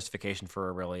justification for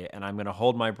Aurelia, and I'm going to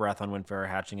hold my breath on Windfarer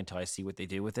Hatchling until I see what they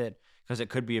do with it, because it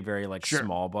could be a very like Sure.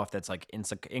 small buff that's like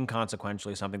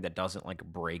inconsequentially something that doesn't like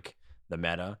break the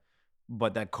meta.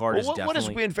 But that card is What does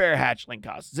definitely Windfarer Hatchling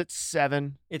cost? Is it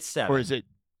 7? it's 7. Or is it?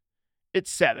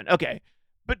 It's 7. Okay,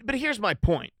 but here's my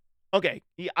point. Okay,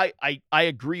 I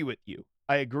agree with you.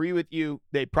 I agree with you.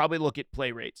 They probably look at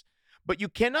play rates, but you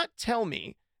cannot tell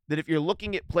me that if you're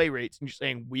looking at play rates and you're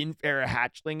saying Windfarer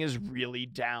Hatchling is really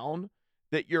down,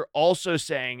 that you're also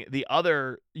saying the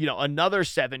other, another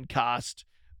 7 cost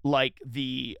like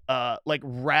the like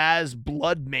Raz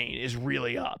Bloodmane is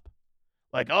really up.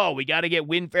 Like, oh, we got to get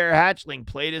Windfarer Hatchling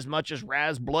played as much as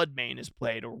Raz Bloodmane is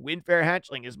played, or Windfarer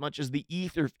Hatchling as much as the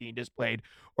Ether Fiend is played,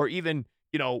 or even,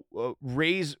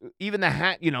 raise even the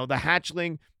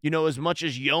Hatchling, as much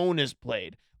as Yone is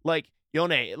played. Like,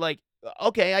 Yone, like,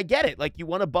 okay, I get it. Like, you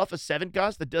want to buff a 7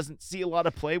 cost that doesn't see a lot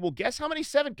of play. Well, guess how many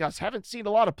 7 costs haven't seen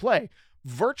a lot of play?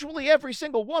 Virtually every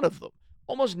single one of them.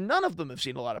 Almost none of them have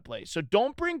seen a lot of play. So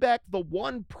don't bring back the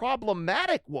one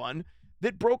problematic one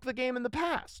that broke the game in the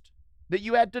past, that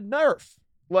you had to nerf.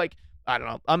 Like, I don't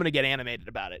know. I'm going to get animated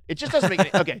about it. It just doesn't make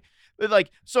any, okay.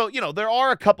 Like, so, there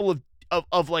are a couple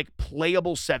of like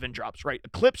playable 7 drops, right?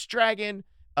 Eclipse Dragon,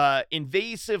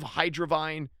 Invasive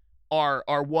Hydrovine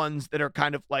are ones that are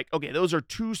kind of like, okay, those are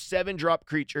 2 7-drop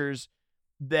creatures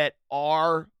that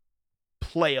are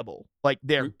playable. Like,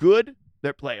 they're good,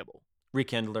 they're playable.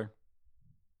 Rekindler.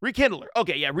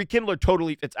 Okay, yeah, Rekindler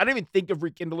totally fits. I don't even think of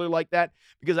Rekindler like that,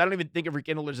 because I don't even think of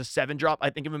Rekindler as a 7-drop. I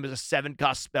think of him as a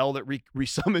 7-cost spell that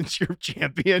resummons your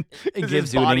champion. It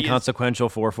gives you an inconsequential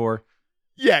 4/4.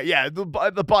 Yeah, the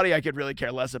body I could really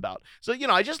care less about. So,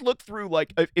 I just look through,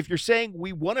 like, if you're saying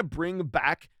we want to bring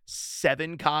back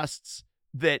 7 costs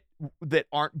that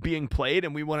aren't being played,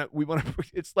 and we want to,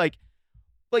 it's like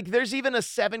there's even a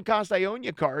 7-cost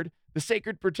Ionia card, the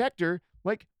Sacred Protector.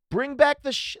 Like, bring back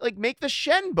make the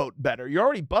Shen boat better. You're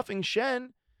already buffing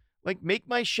Shen. Like, make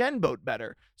my Shen boat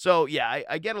better. So, yeah,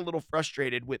 I get a little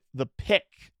frustrated with the pick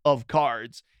of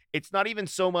cards. It's not even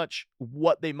so much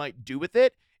what they might do with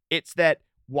it. It's that,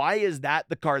 why is that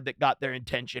the card that got their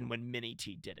attention when Mini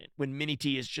T didn't? When Mini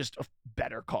T is just a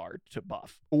better card to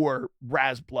buff, or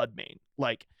Raz Bloodmane.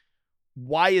 Like,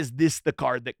 why is this the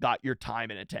card that got your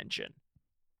time and attention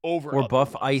over? Or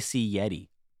buff ones? Icy Yeti.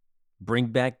 Bring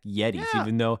back Yetis,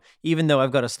 Yeah. even though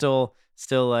I've got I've still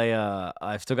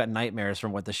got nightmares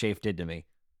from what the Shafe did to me.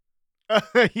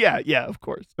 Yeah, of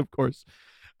course.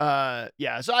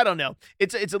 Yeah, so I don't know.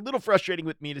 It's a little frustrating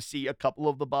with me to see a couple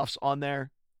of the buffs on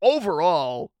there.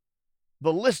 Overall,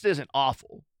 the list isn't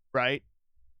awful, right?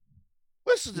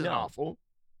 List isn't awful.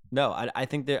 No, I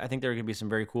think there are going to be some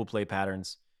very cool play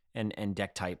patterns and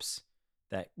deck types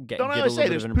that get a little bit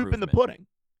there's of an poop in the improvement. pudding.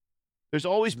 There's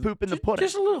always poop in the pudding.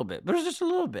 Just a little bit. There's just a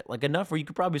little bit, like enough where you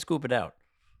could probably scoop it out.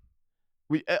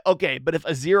 Okay, but if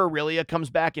Azir Aurelia comes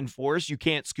back in force, you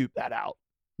can't scoop that out.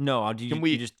 No,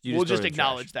 we'll just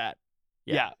acknowledge that.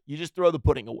 Yeah, you just throw the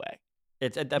pudding away.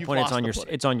 It's at that point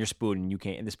it's on your spoon, and you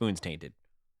can't. And the spoon's tainted.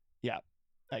 Yeah,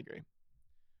 I agree.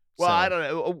 Well, I don't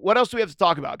know. What else do we have to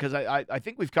talk about? Because I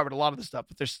think we've covered a lot of the stuff.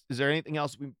 But is there anything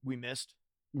else we missed?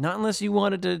 Not unless you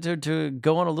wanted to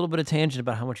go on a little bit of tangent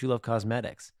about how much you love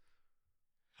cosmetics.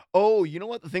 Oh, you know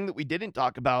what? The thing that we didn't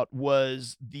talk about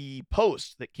was the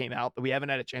post that came out that we haven't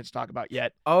had a chance to talk about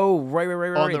yet. Oh, right.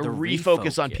 On the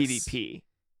refocus on PvP.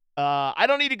 I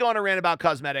don't need to go on a rant about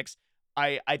cosmetics.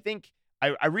 I think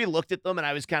I re-looked at them, and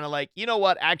I was kind of like, you know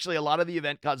what? Actually, a lot of the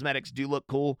event cosmetics do look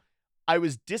cool. I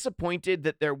was disappointed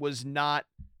that there was not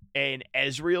an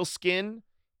Ezreal skin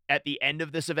at the end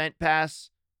of this event pass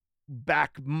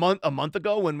back a month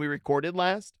ago when we recorded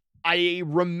last. I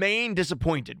remain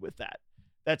disappointed with that.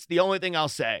 That's the only thing I'll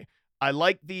say. I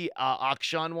like the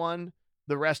Akshan one.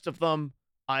 The rest of them,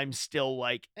 I'm still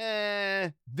like,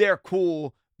 they're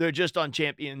cool. They're just on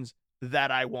champions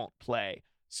that I won't play.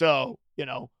 So,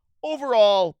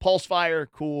 overall, Pulsefire,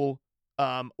 cool.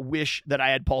 Wish that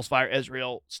I had Pulsefire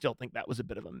Ezreal. Still think that was a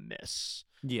bit of a miss.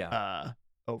 Yeah.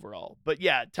 Overall. But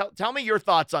yeah, tell me your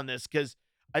thoughts on this, because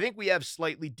I think we have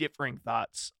slightly differing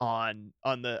thoughts on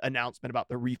the announcement about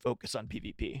the refocus on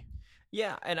PvP.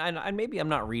 Yeah, and maybe I'm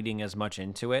not reading as much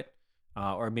into it.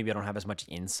 or maybe I don't have as much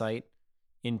insight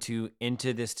into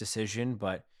this decision.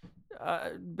 But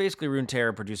basically,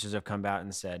 Runeterra producers have come out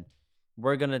and said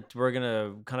we're gonna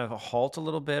kind of halt a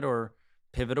little bit or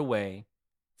pivot away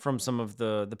from some of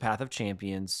the Path of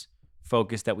Champions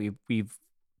focus that we've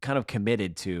kind of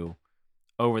committed to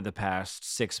over the past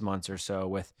 6 months or so,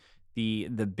 with the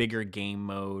bigger game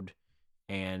mode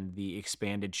and the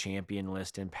expanded champion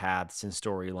list and paths and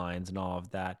storylines and all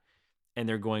of that. And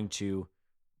they're going to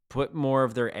put more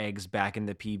of their eggs back in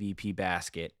the PvP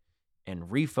basket and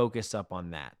refocus up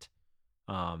on that.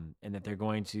 And that they're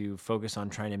going to focus on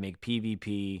trying to make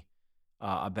PvP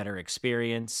a better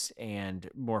experience and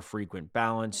more frequent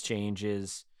balance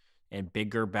changes and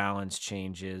bigger balance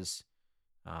changes,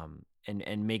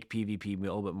 and make PvP a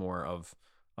little bit more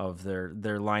of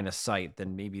their line of sight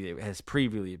than maybe it has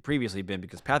previously been,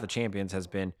 because Path of Champions has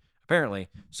been apparently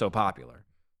so popular.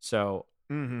 So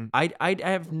I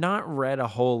have not read a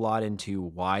whole lot into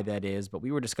why that is, but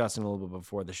we were discussing a little bit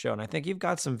before the show, and I think you've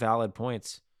got some valid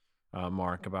points,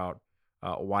 Mark, about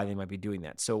why they might be doing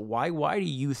that. So why do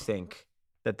you think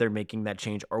that they're making that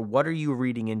change, or what are you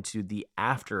reading into the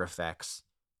after effects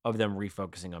of them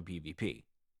refocusing on PvP?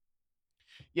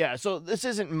 Yeah, so this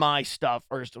isn't my stuff,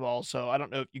 first of all. So I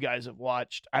don't know if you guys have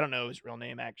watched, I don't know his real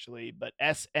name actually, but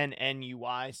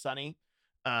SNNUY, Sunny,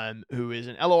 who is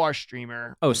an LOR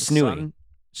streamer. Oh, with a Snooey.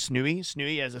 son.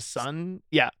 Snooey as a son.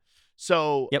 Yeah.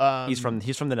 So Yep, he's from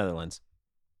the Netherlands.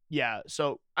 yeah,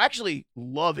 so I actually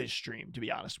love his stream, to be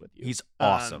honest with you. He's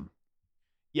awesome.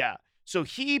 Yeah. So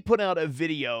he put out a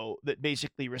video that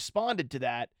basically responded to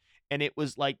that. And it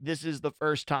was like, this is the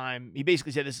first time, he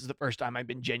basically said, this is the first time I've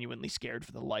been genuinely scared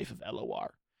for the life of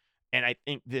LOR. And I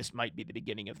think this might be the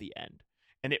beginning of the end.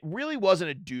 And it really wasn't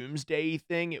a doomsday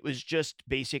thing. It was just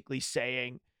basically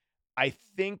saying, I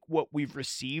think what we've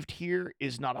received here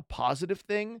is not a positive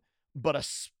thing, but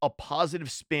a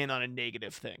positive spin on a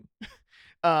negative thing.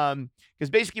 Because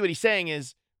basically what he's saying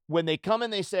is, when they come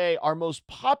and they say our most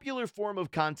popular form of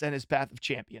content is Path of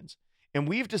Champions, and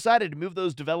we've decided to move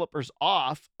those developers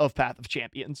off of Path of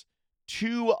Champions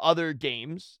to other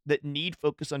games that need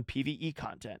focus on PvE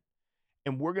content,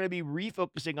 and we're going to be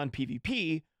refocusing on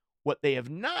PvP, what they have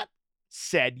not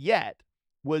said yet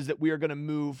was that we are going to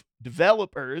move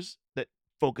developers that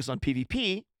focus on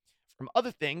PvP from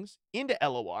other things into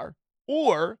LOR,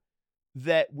 or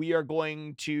that we are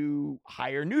going to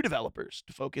hire new developers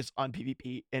to focus on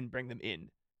PvP and bring them in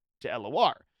to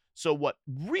LOR. So what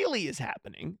really is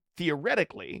happening,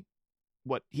 theoretically,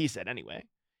 what he said anyway,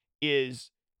 is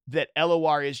that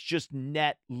LOR is just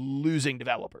net losing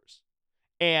developers.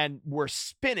 And we're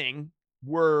spinning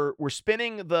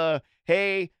the,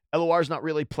 hey, LOR is not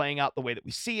really playing out the way that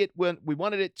we see it when we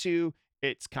wanted it to.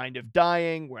 It's kind of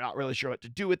dying. We're not really sure what to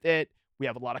do with it. We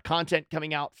have a lot of content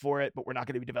coming out for it, but we're not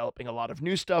going to be developing a lot of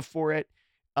new stuff for it.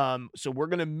 So we're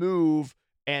going to move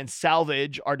and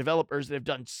salvage our developers that have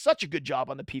done such a good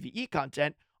job on the PvE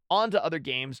content onto other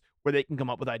games where they can come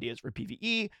up with ideas for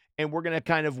PvE. And we're going to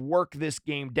kind of work this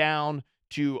game down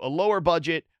to a lower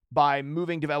budget by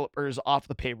moving developers off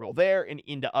the payroll there and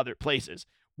into other places,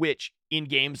 which in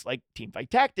games like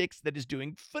Teamfight Tactics, that is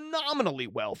doing phenomenally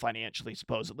well financially,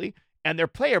 supposedly, and their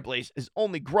player base has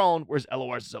only grown, whereas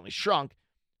LOR's has only shrunk.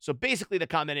 So basically the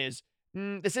comment is,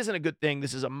 this isn't a good thing.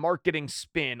 This is a marketing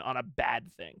spin on a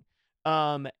bad thing.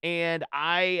 And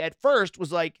I, at first,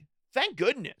 was like, thank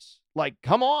goodness. Like,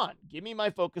 come on, give me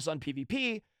my focus on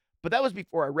PvP. But that was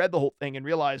before I read the whole thing and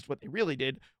realized what they really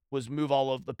did was move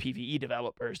all of the PvE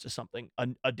developers to something,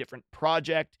 a different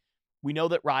project. We know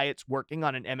that Riot's working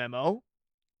on an MMO.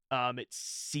 It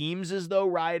seems as though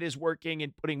Riot is working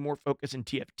and putting more focus in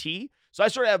TFT. So I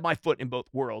sort of have my foot in both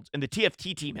worlds. And the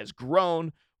TFT team has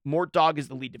grown. Mort Dog is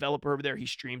the lead developer over there. He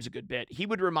streams a good bit. He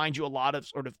would remind you a lot of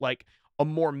sort of like a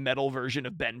more metal version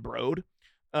of Ben Brode.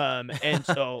 And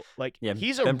so like, Yeah,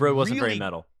 he's Ben Brode wasn't very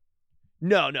metal.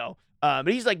 No. But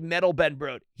he's like metal Ben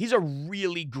Brode. He's a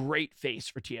really great face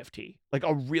for TFT, like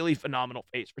a really phenomenal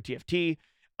face for TFT.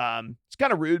 It's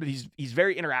kind of rude, but he's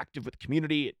very interactive with the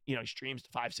community. You know, he streams to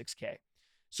 5-6K.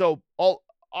 So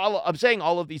I'm saying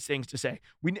all of these things to say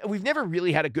we've never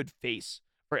really had a good face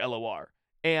for LOR.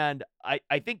 And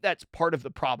I think that's part of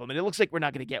the problem. And it looks like we're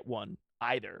not going to get one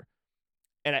either.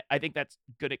 And I think that's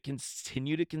going to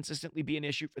continue to consistently be an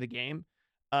issue for the game.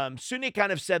 Sune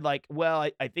kind of said like, well,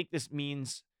 I think this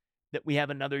means that we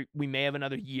may have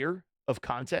another year of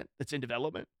content that's in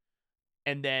development.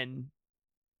 And then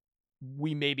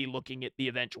we may be looking at the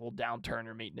eventual downturn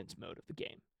or maintenance mode of the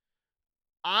game.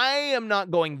 I am not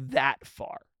going that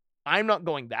far.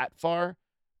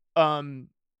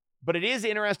 But it is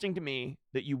interesting to me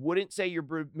that you wouldn't say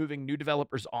you're moving new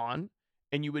developers on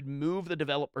and you would move the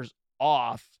developers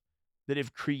off that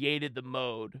have created the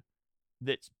mode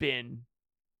that's been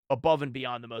above and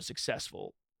beyond the most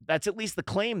successful. That's at least the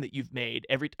claim that you've made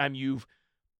every time you've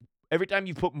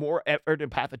put more effort in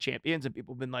Path of Champions, and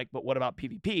people have been like, but what about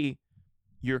PvP?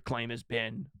 Your claim has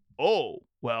been, oh,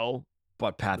 well,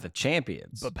 But Path of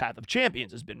Champions. but Path of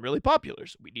Champions has been really popular,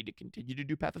 so we need to continue to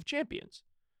do Path of Champions.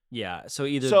 Yeah. So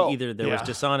either there was yeah.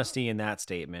 dishonesty in that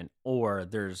statement, or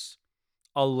there's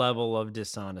a level of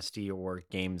dishonesty or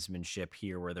gamesmanship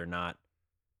here where they're not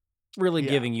really Yeah.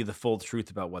 giving you the full truth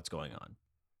about what's going on.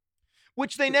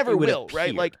 Which they It never would will,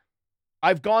 right? Like, appear.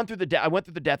 I've gone through I went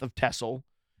through the death of Tessel,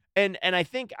 and I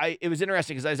think it was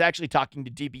interesting because I was actually talking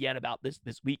to DBN about this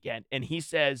weekend, and he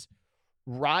says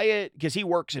Riot, because he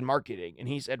works in marketing, and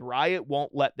he said Riot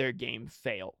won't let their game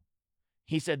fail.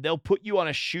 He said they'll put you on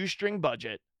a shoestring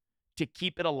budget to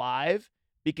keep it alive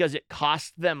because it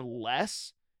costs them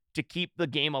less to keep the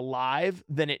game alive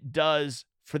than it does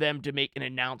for them to make an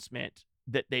announcement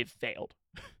that they've failed.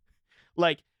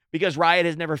 Like, because Riot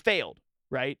has never failed,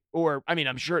 right? Or, I mean,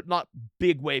 I'm sure not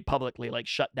big way publicly, like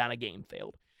shut down a game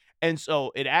failed. And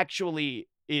so it actually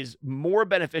is more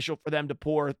beneficial for them to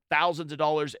pour thousands of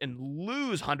dollars and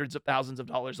lose hundreds of thousands of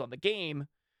dollars on the game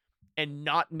and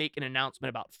not make an announcement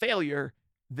about failure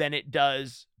than it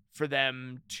does for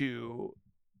them to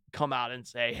come out and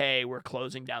say, hey, we're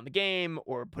closing down the game,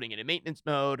 or putting it in maintenance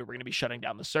mode, or we're going to be shutting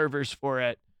down the servers for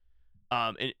it,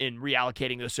 and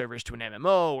reallocating those servers to an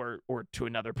MMO or to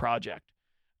another project.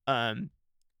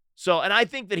 So, and I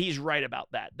think that he's right about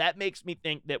that. That makes me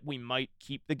think that we might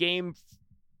keep the game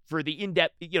for the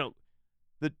in-depth,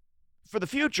 for the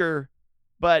future,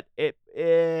 but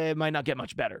it might not get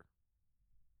much better.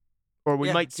 Or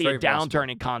we might it's see a very possible.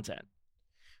 downturn in content.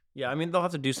 Yeah, I mean, they'll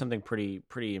have to do something pretty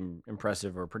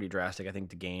impressive or pretty drastic, I think,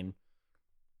 to gain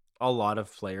a lot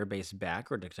of player base back,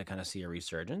 or to kind of see a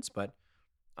resurgence. But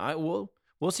we'll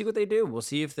see what they do. We'll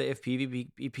see if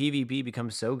PvP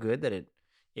becomes so good that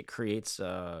it creates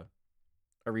a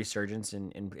resurgence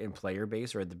in player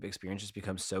base, or the experience just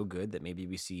becomes so good that maybe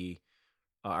we see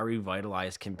a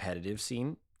revitalized competitive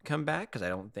scene come back. Because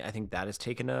I think that has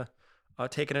taken a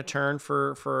turn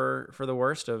for the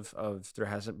worst of there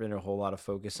hasn't been a whole lot of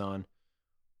focus on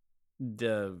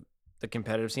the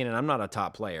competitive scene. And I'm not a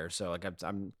top player, so like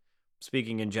I'm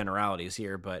speaking in generalities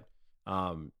here, but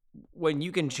when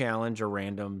you can challenge a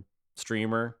random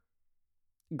streamer,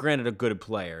 granted a good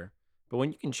player, but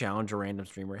when you can challenge a random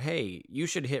streamer, hey, you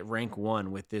should hit rank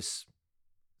 1 with this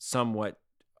somewhat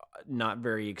not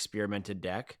very experimented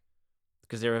deck,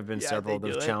 because there have been several of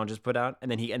those challenges put out, and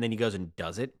then he goes and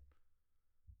does it.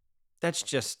 That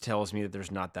just tells me that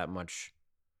there's not that much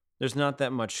like,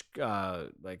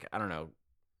 I don't know,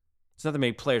 there's not that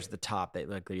many players at the top that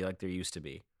like there used to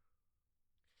be.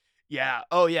 Yeah.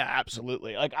 Oh yeah,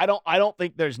 absolutely. Like I don't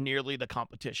think there's nearly the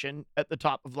competition at the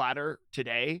top of ladder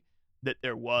today that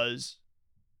there was,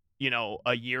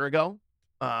 a year ago.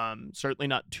 Certainly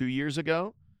not 2 years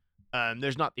ago.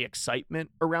 There's not the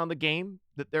excitement around the game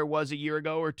that there was a year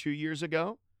ago or 2 years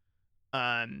ago.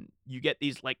 You get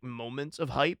these like moments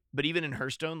of hype, but even in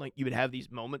Hearthstone, like you would have these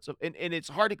moments of, and it's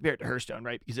hard to compare it to Hearthstone,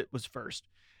 right? Because it was first,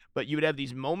 but you would have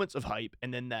these moments of hype,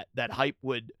 and then that hype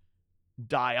would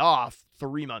die off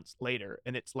 3 months later.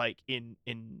 And it's like in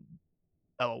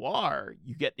LOR,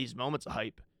 you get these moments of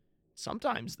hype.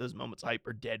 Sometimes those moments of hype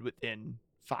are dead within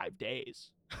 5 days.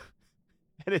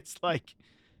 And it's like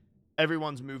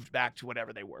everyone's moved back to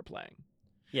whatever they were playing.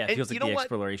 Yeah, it And feels like you know the what?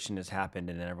 exploration has happened,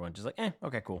 and then everyone's just like,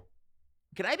 okay, cool.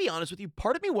 Can I be honest with you?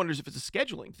 Part of me wonders if it's a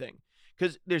scheduling thing,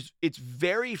 because it's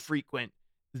very frequent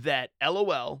that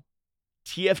LOL,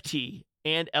 TFT,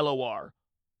 and LOR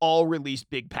all release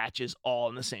big patches all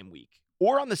in the same week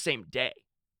or on the same day.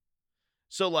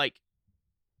 So like,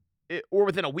 or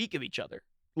within a week of each other.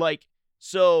 Like,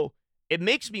 so it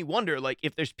makes me wonder, like,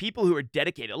 if there's people who are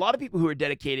dedicated, a lot of people who are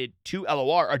dedicated to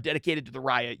LOR are dedicated to the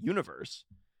Riot universe.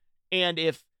 And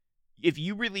if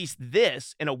you release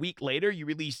this and a week later you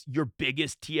release your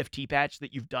biggest TFT patch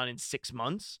that you've done in 6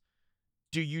 months,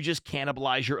 do you just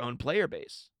cannibalize your own player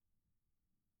base?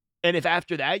 And if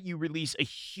after that you release a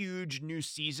huge new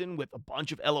season with a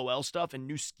bunch of LOL stuff and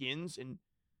new skins, and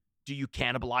do you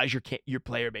cannibalize your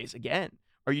player base again?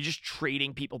 Are you just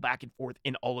trading people back and forth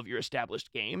in all of your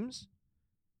established games?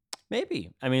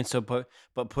 Maybe. I mean,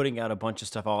 but putting out a bunch of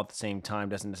stuff all at the same time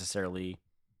doesn't necessarily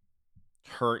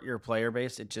hurt your player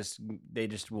base. They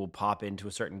just will pop into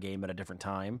a certain game at a different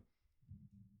time.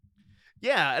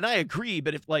 Yeah, and I agree,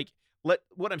 but if like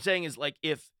what I'm saying is, like,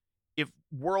 if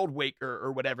World Waker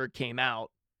or whatever came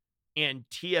out and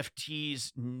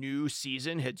TFT's new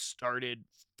season had started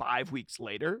 5 weeks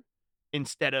later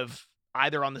instead of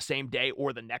either on the same day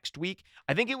or the next week.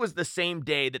 I think it was the same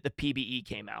day that the PBE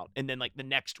came out, and then like the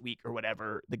next week or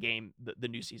whatever the game, the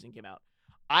new season came out.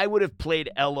 I would have played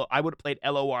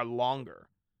LOR longer,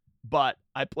 but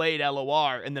I played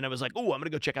LOR, and then I was like, oh, I'm gonna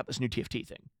go check out this new TFT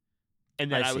thing,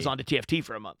 and then I was on to TFT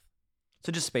for a month.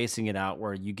 So just spacing it out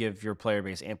where you give your player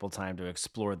base ample time to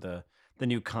explore the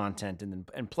new content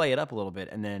and play it up a little bit,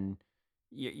 and then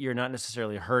you're not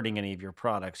necessarily hurting any of your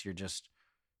products. You're just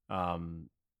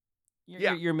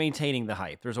you're maintaining the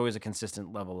hype. There's always a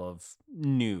consistent level of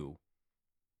new.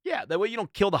 Yeah, that way you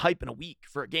don't kill the hype in a week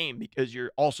for a game, because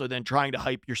you're also then trying to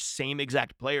hype your same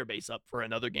exact player base up for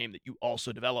another game that you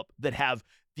also develop that have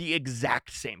the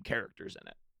exact same characters in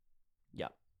it. Yeah,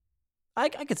 I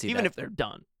could see even that. if they're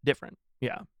done different.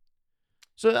 Yeah.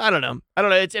 So I don't know.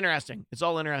 It's interesting. It's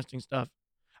all interesting stuff.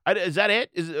 Is that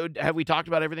it? Have we talked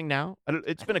about everything now?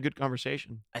 It's been a good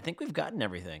conversation. I think we've gotten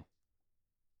everything.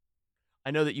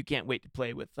 I know that you can't wait to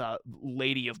play with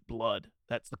Lady of Blood.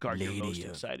 That's the card you're most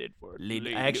excited for.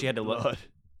 I actually had to look. I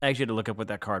actually had to look up what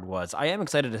that card was. I am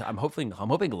excited. I'm hoping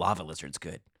Lava Lizard's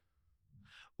good.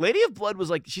 Lady of Blood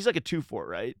was like, she's like a 2/4,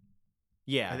 right?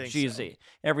 Yeah, I think she's so.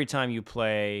 Every time you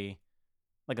play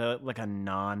like a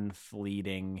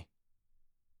non-fleeting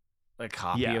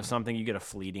copy of something, you get a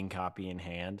fleeting copy in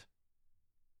hand.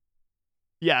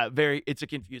 Yeah, it's a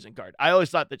confusing card. I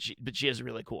always thought that she has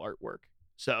really cool artwork.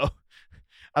 So,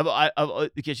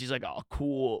 because she's like a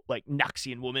cool like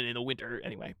Noxian woman in the winter.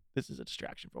 Anyway, this is a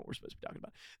distraction from what we're supposed to be talking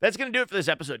about. That's gonna do it for this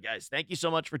episode, guys. Thank you so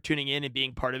much for tuning in and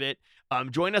being part of it.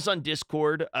 Join us on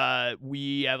Discord.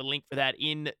 We have a link for that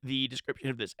in the description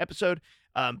of this episode.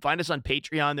 Find us on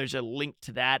Patreon. There's a link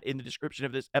to that in the description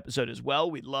of this episode as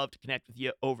well. We'd love to connect with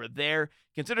you over there.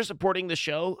 Consider supporting the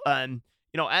show.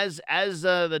 As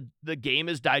the game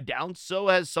has died down, so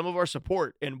has some of our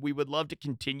support, and we would love to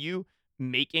continue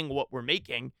making what we're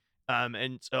making.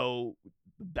 And so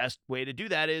the best way to do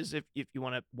that is if you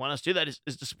want us to do that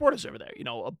is to support us over there.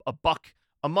 A buck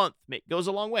a month goes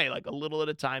a long way. Like a little at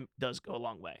a time does go a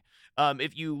long way.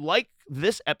 If you like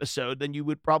this episode, then you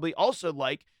would probably also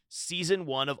like Season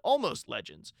 1 of Almost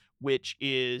Legends, which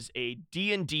is a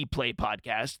D&D play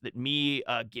podcast that me,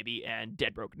 Gibby, and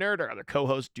Dead Broke Nerd, our other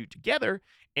co-hosts, do together.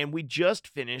 And we just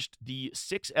finished the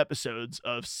 6 episodes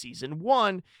of Season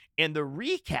 1 and the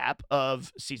recap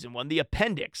of Season 1, the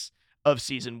appendix of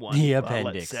Season 1. The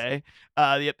appendix. Let's say.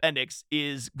 The appendix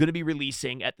is going to be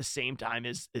releasing at the same time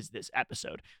as this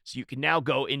episode. So you can now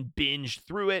go and binge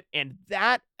through it. And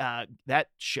that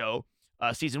show,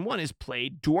 Season 1, is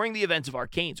played during the events of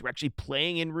Arcane. So we're actually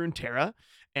playing in Runeterra,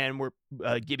 and we're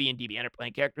Gibby and DBN are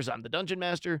playing characters. I'm the Dungeon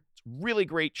Master. It's a really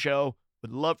great show.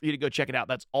 Would love for you to go check it out.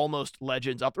 That's Almost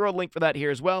Legends. I'll throw a link for that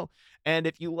here as well. And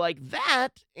if you like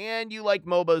that and you like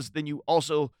MOBAs, then you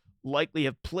also likely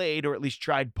have played or at least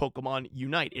tried Pokemon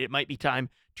Unite. It might be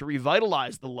time to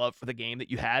revitalize the love for the game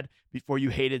that you had before you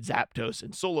hated Zapdos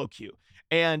and Solo Queue.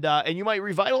 And you might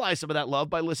revitalize some of that love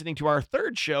by listening to our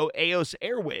third show, Eos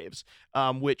Airwaves,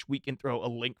 which we can throw a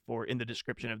link for in the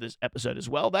description of this episode as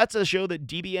well. That's a show that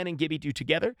DBN and Gibby do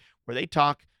together, where they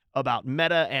talk about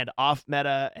meta and off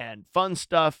meta and fun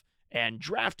stuff and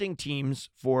drafting teams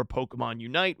for Pokemon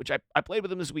Unite, which I played with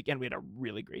them this weekend. We had a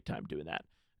really great time doing that.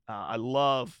 I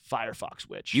love Firefox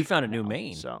Witch. You found a new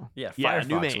main. So Firefox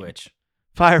new main. Witch.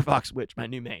 Firefox Witch, my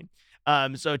new main.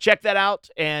 So check that out.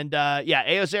 And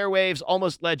Eos Airwaves,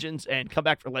 Almost Legends, and come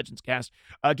back for Legends Cast.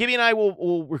 Gibby and I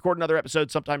will record another episode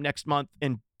sometime next month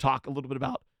and talk a little bit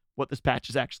about what this patch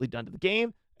has actually done to the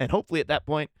game. And hopefully at that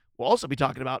point, we'll also be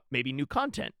talking about maybe new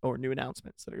content or new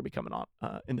announcements that are going to be coming on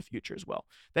in the future as well.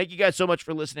 Thank you guys so much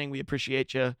for listening. We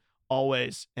appreciate you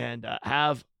always. And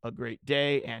have a great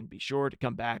day. And be sure to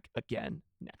come back again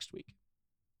next week.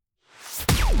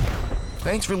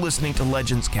 Thanks for listening to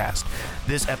Legends Cast.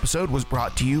 This episode was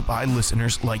brought to you by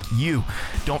listeners like you.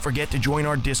 Don't forget to join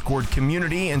our Discord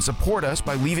community and support us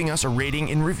by leaving us a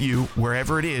rating and review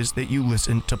wherever it is that you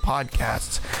listen to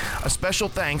podcasts. A special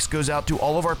thanks goes out to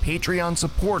all of our Patreon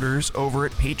supporters over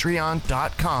at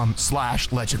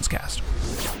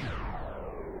patreon.com/legendscast.